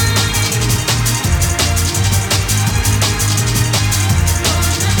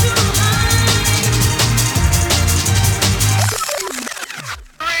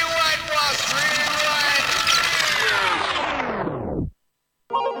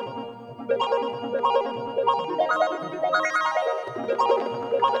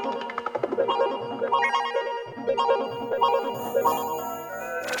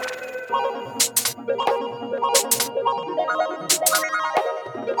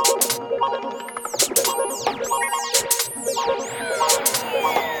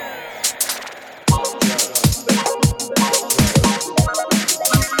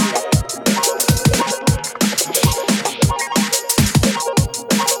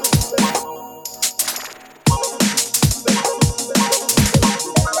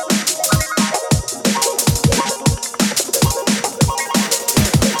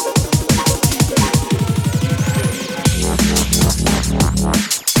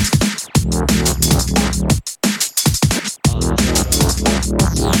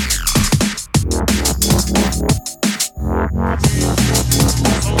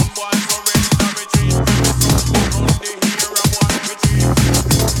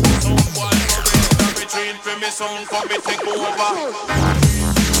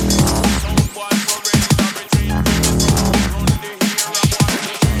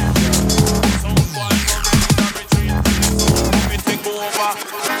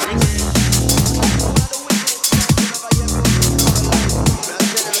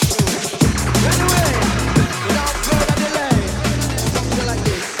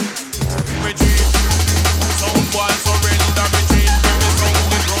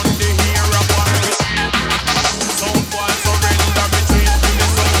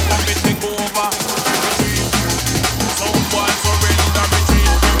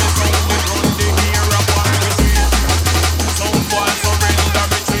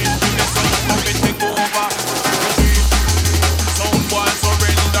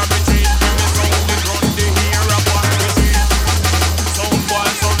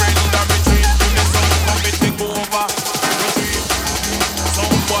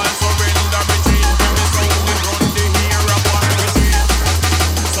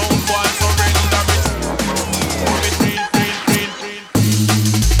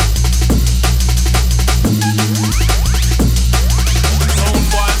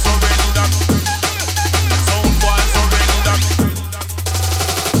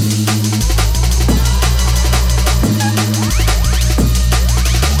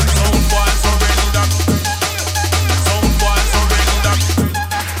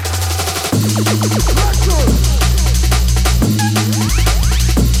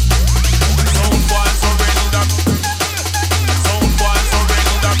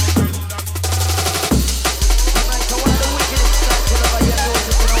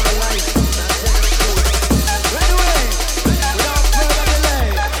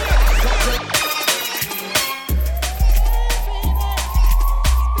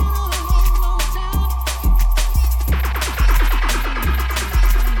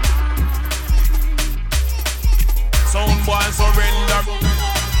 boy surrender.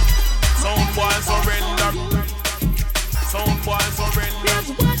 Sound boy surrender. Sound boy surrender. That's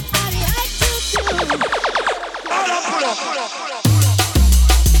what I like to do. Pull up.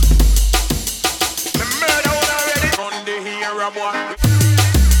 The murder one already. Run the hero boy.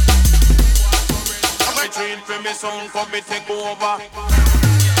 I train for me sound, come me take over.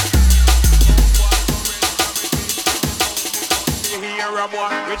 The hero boy.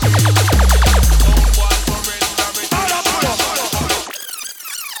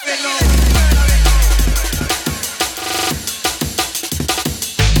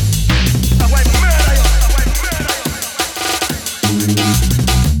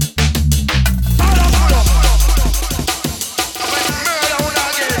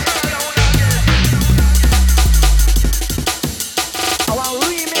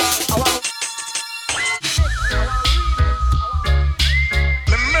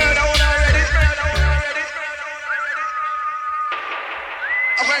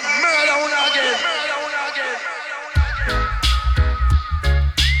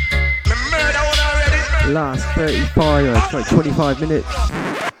 Last 25 minutes.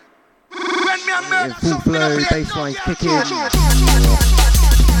 In full flow, bassline kicking.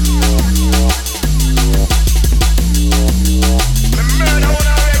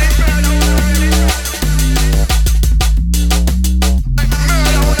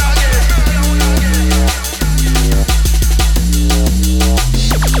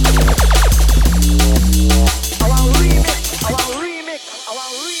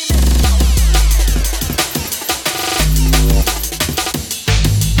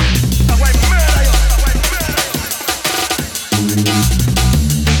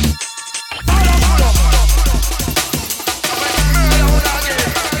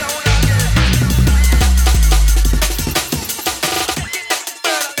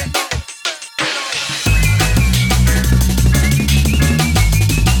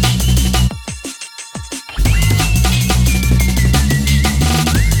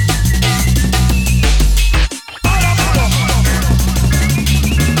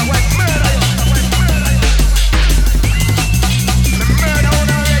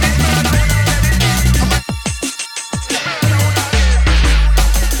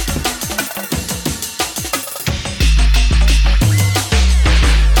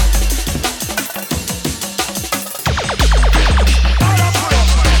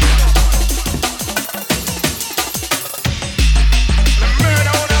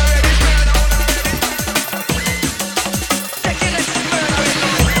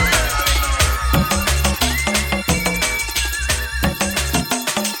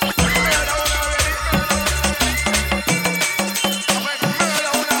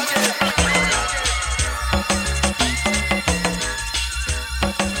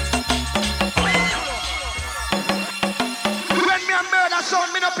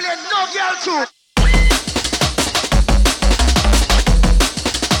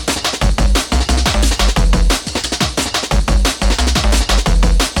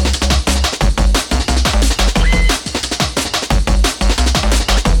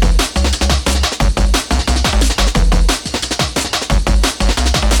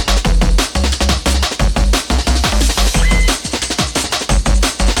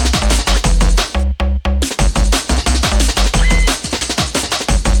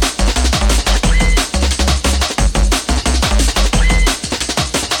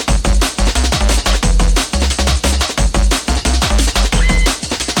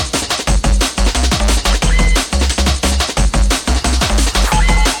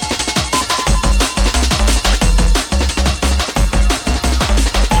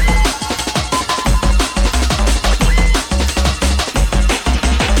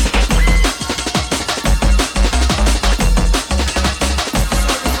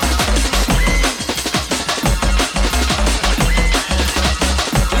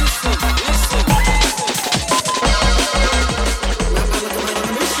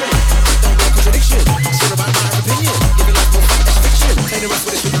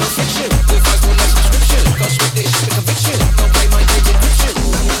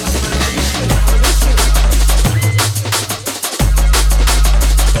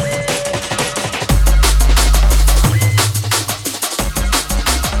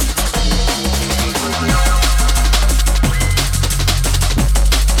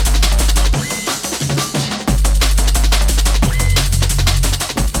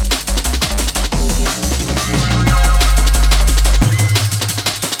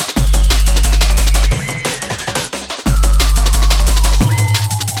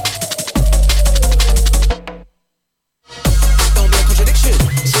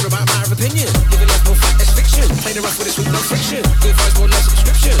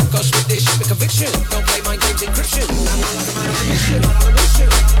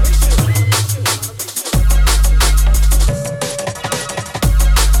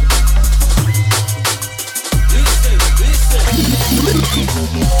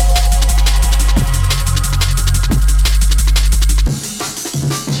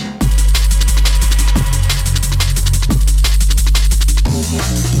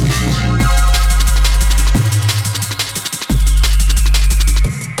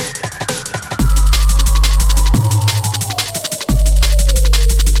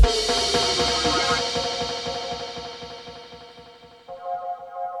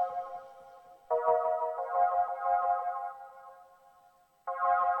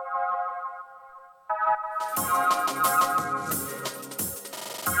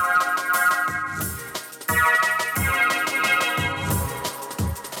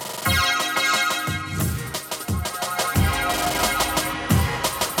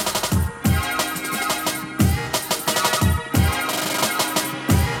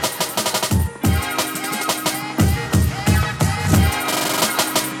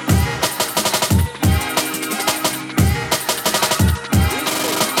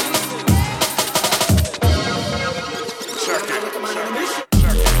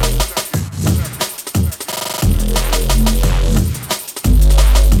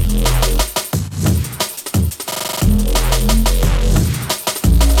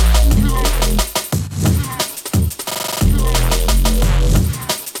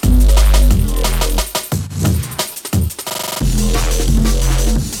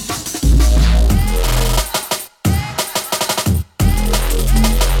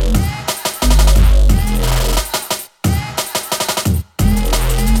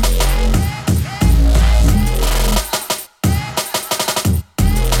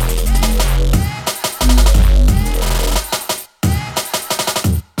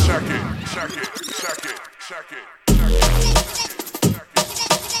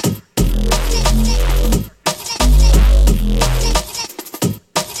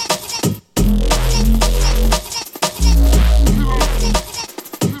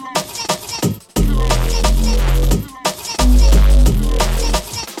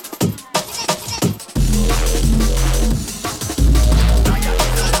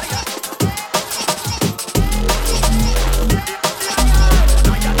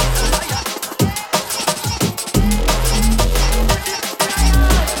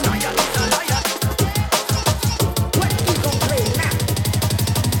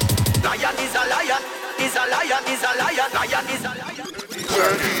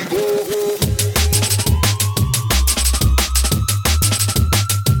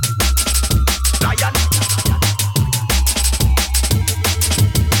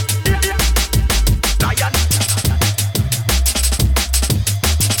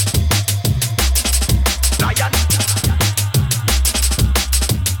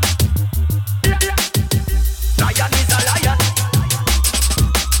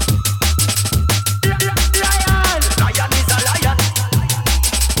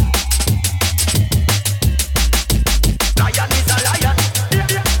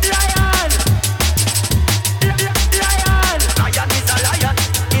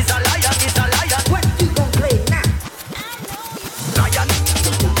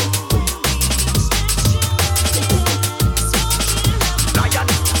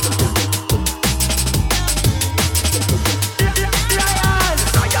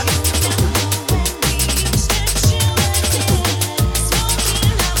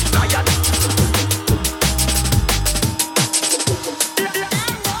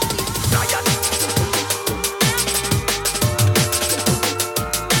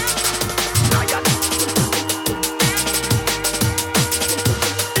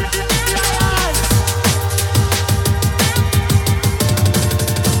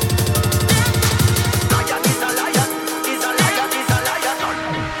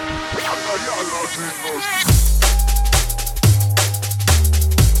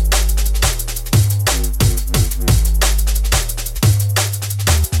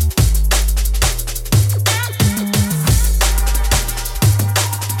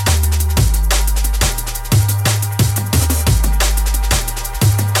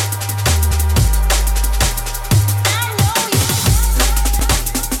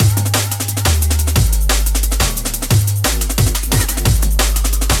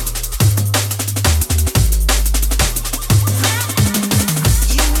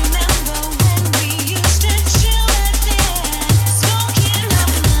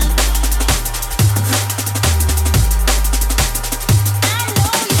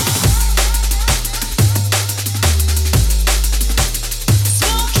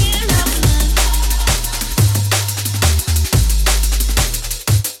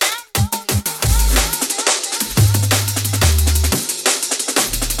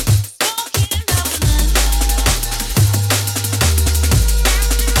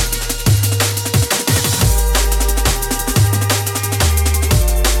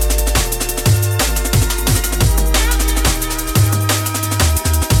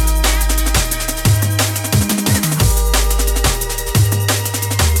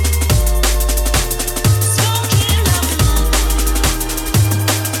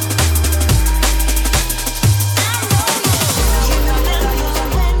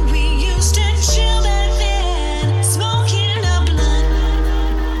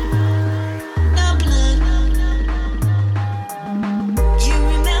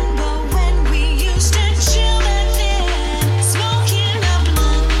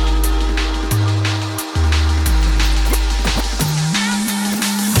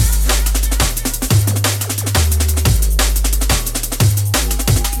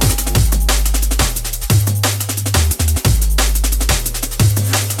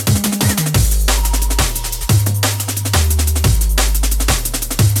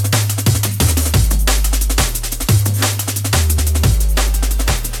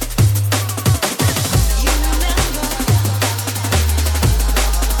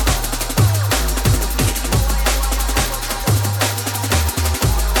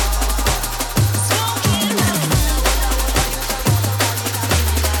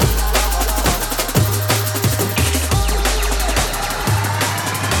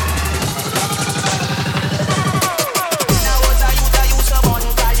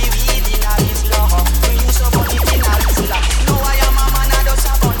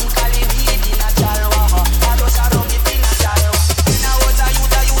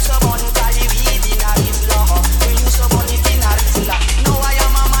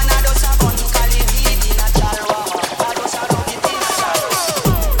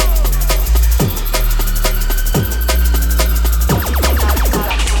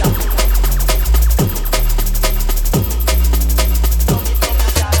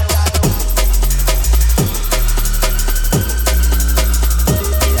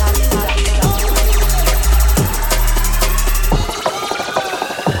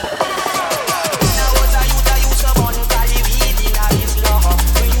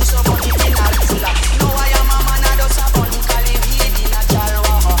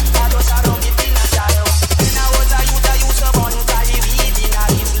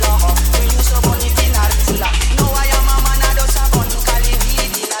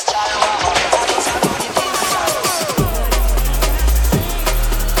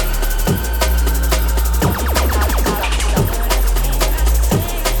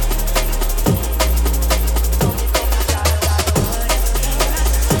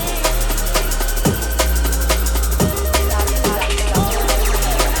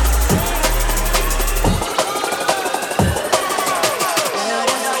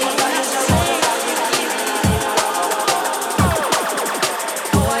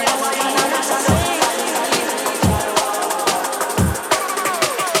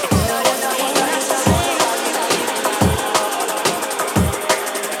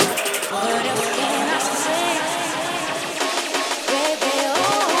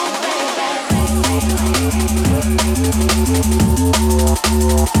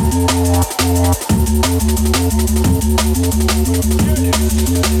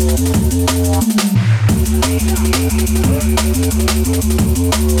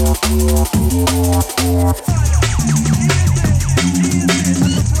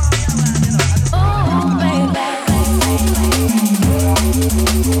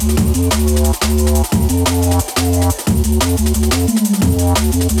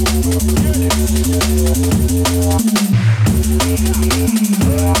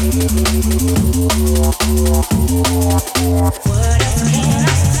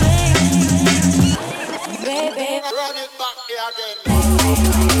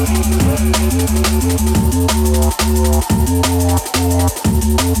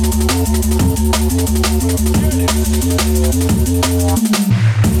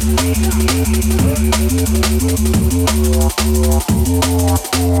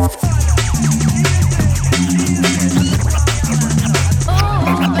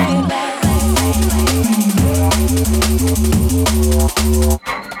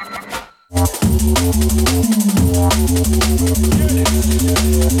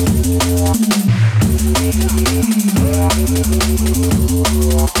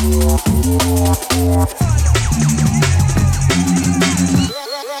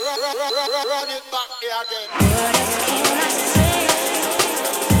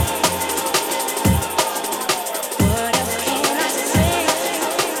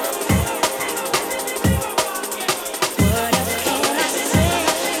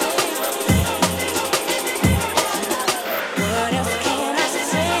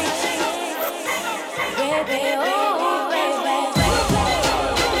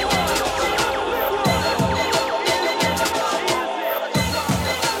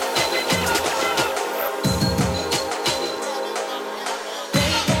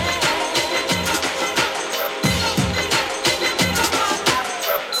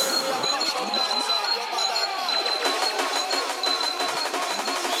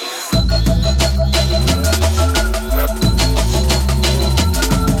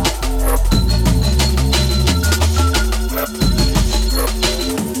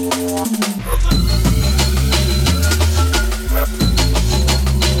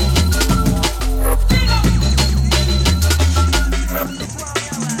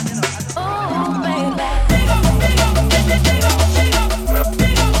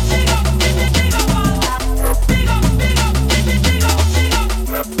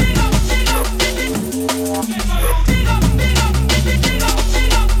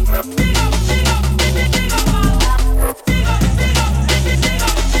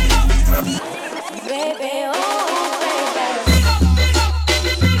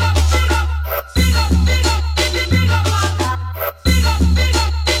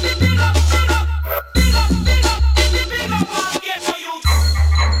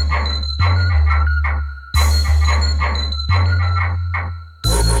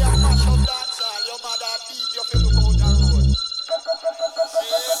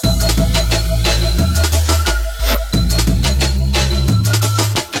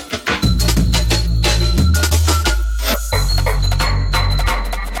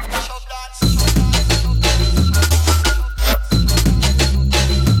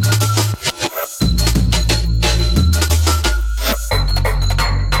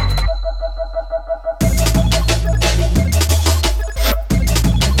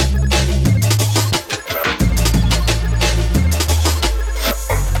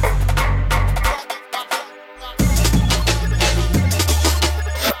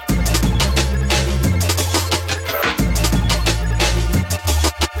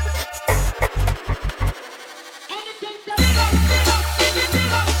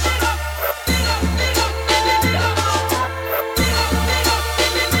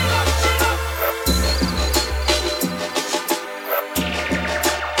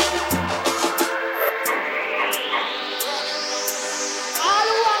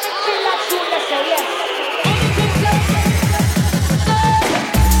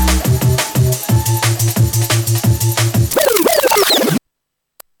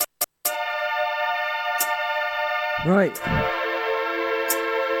 Right.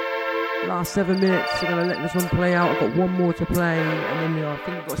 Last 7 minutes, we're going to let this one play out. I've got one more to play, and then I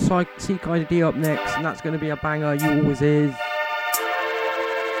think we've got Seek ID up next, and that's going to be a banger, You Always Is.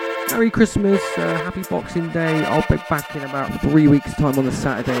 Merry Christmas, happy Boxing Day. I'll be back in about 3 weeks' time on the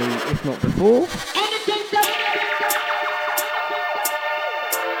Saturday, if not before.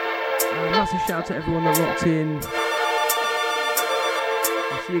 Massive shout out to everyone that locked in.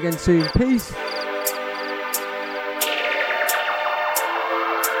 I'll see you again soon. Peace.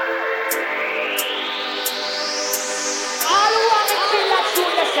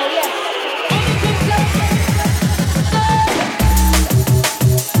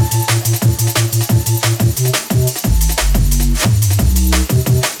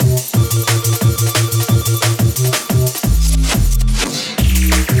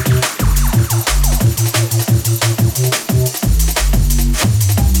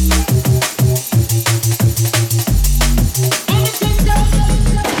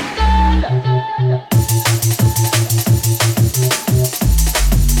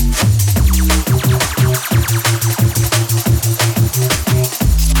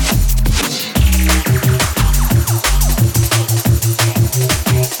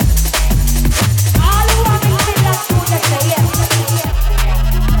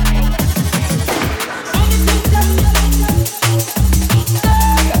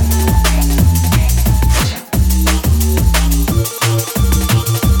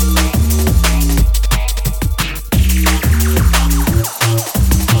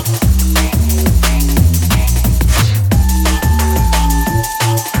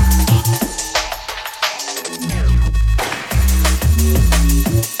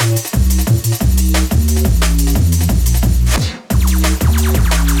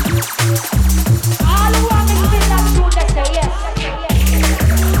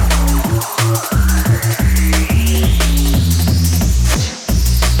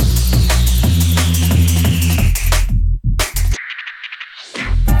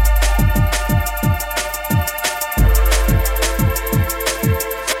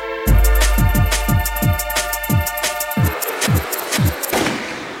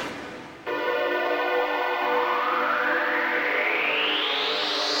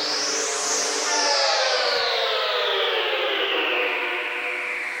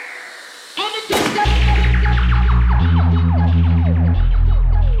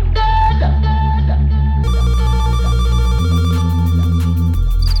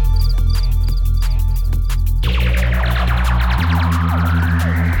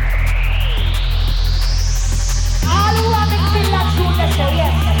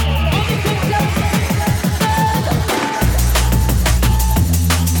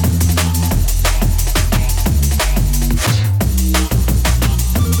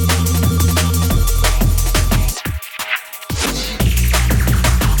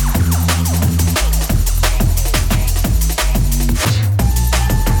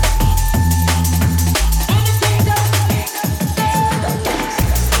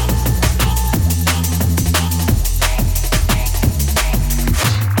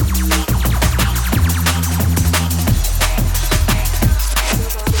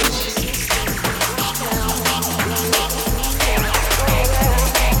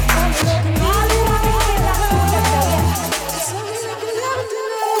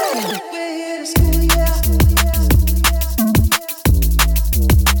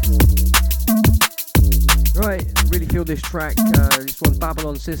 track. This one's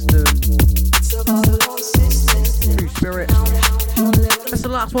Babylon System. True Spirit. That's the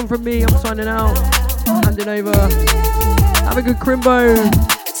last one from me. I'm signing out. Handing over. Have a good crimbo.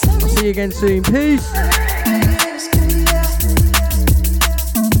 I'll see you again soon. Peace.